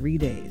for 3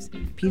 days.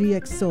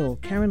 PDX Soul,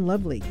 Karen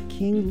Lovely,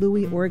 King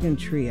Louie Organ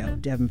Trio,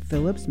 Devin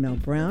Phillips, Mel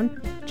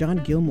Brown, John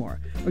Gilmore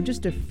are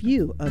just a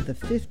few of the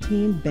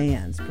 15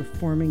 bands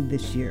performing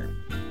this year.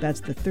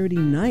 That's the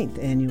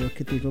 39th Annual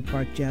Cathedral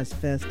Park Jazz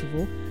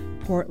Festival,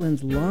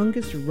 Portland's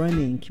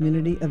longest-running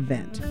community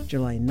event,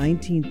 July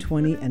 19,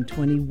 20, and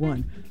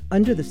 21,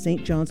 under the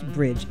St. John's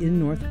Bridge in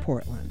North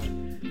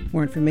Portland.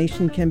 More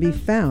information can be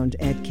found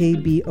at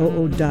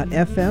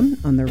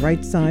kboo.fm on the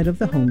right side of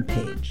the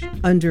homepage,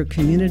 under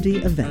Community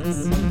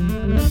Events.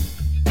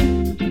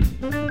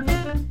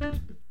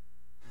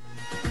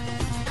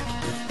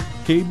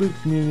 KBOO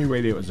Community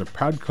Radio is a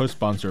proud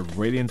co-sponsor of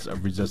Radiance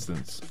of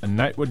Resistance, a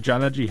night with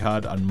Jana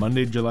Jihad on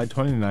Monday, July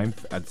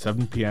 29th at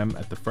 7 p.m.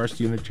 at the First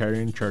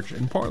Unitarian Church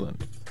in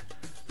Portland.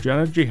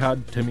 Jana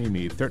Jihad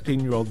Tamimi,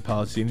 13-year-old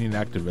Palestinian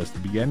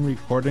activist, began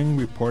recording,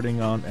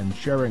 reporting on, and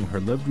sharing her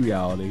lived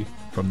reality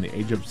from the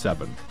age of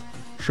 7,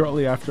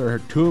 shortly after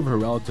two of her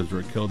relatives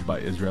were killed by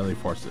Israeli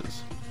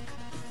forces.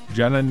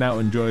 Jana now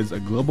enjoys a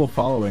global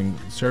following,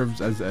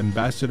 serves as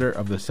ambassador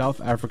of the South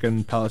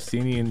African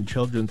Palestinian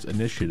Children's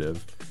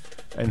Initiative,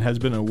 and has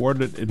been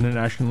awarded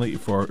internationally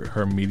for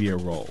her media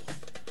role.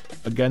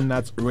 Again,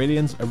 that's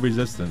Radiance of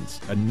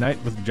Resistance, a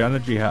night with Jana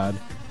Jihad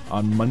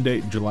on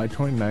Monday, July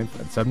 29th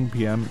at 7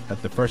 p.m.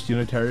 at the First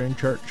Unitarian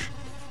Church,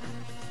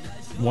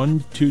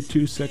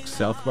 1226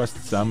 Southwest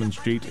Salmon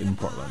Street in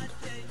Portland.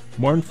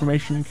 More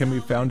information can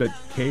be found at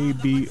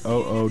kboo.fm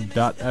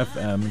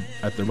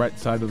at the right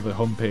side of the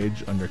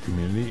homepage under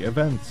Community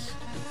Events.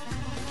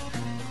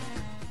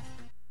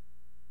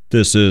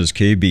 This is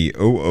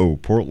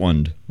KBOO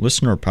Portland,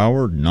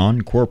 listener-powered,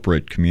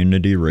 non-corporate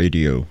community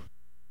radio.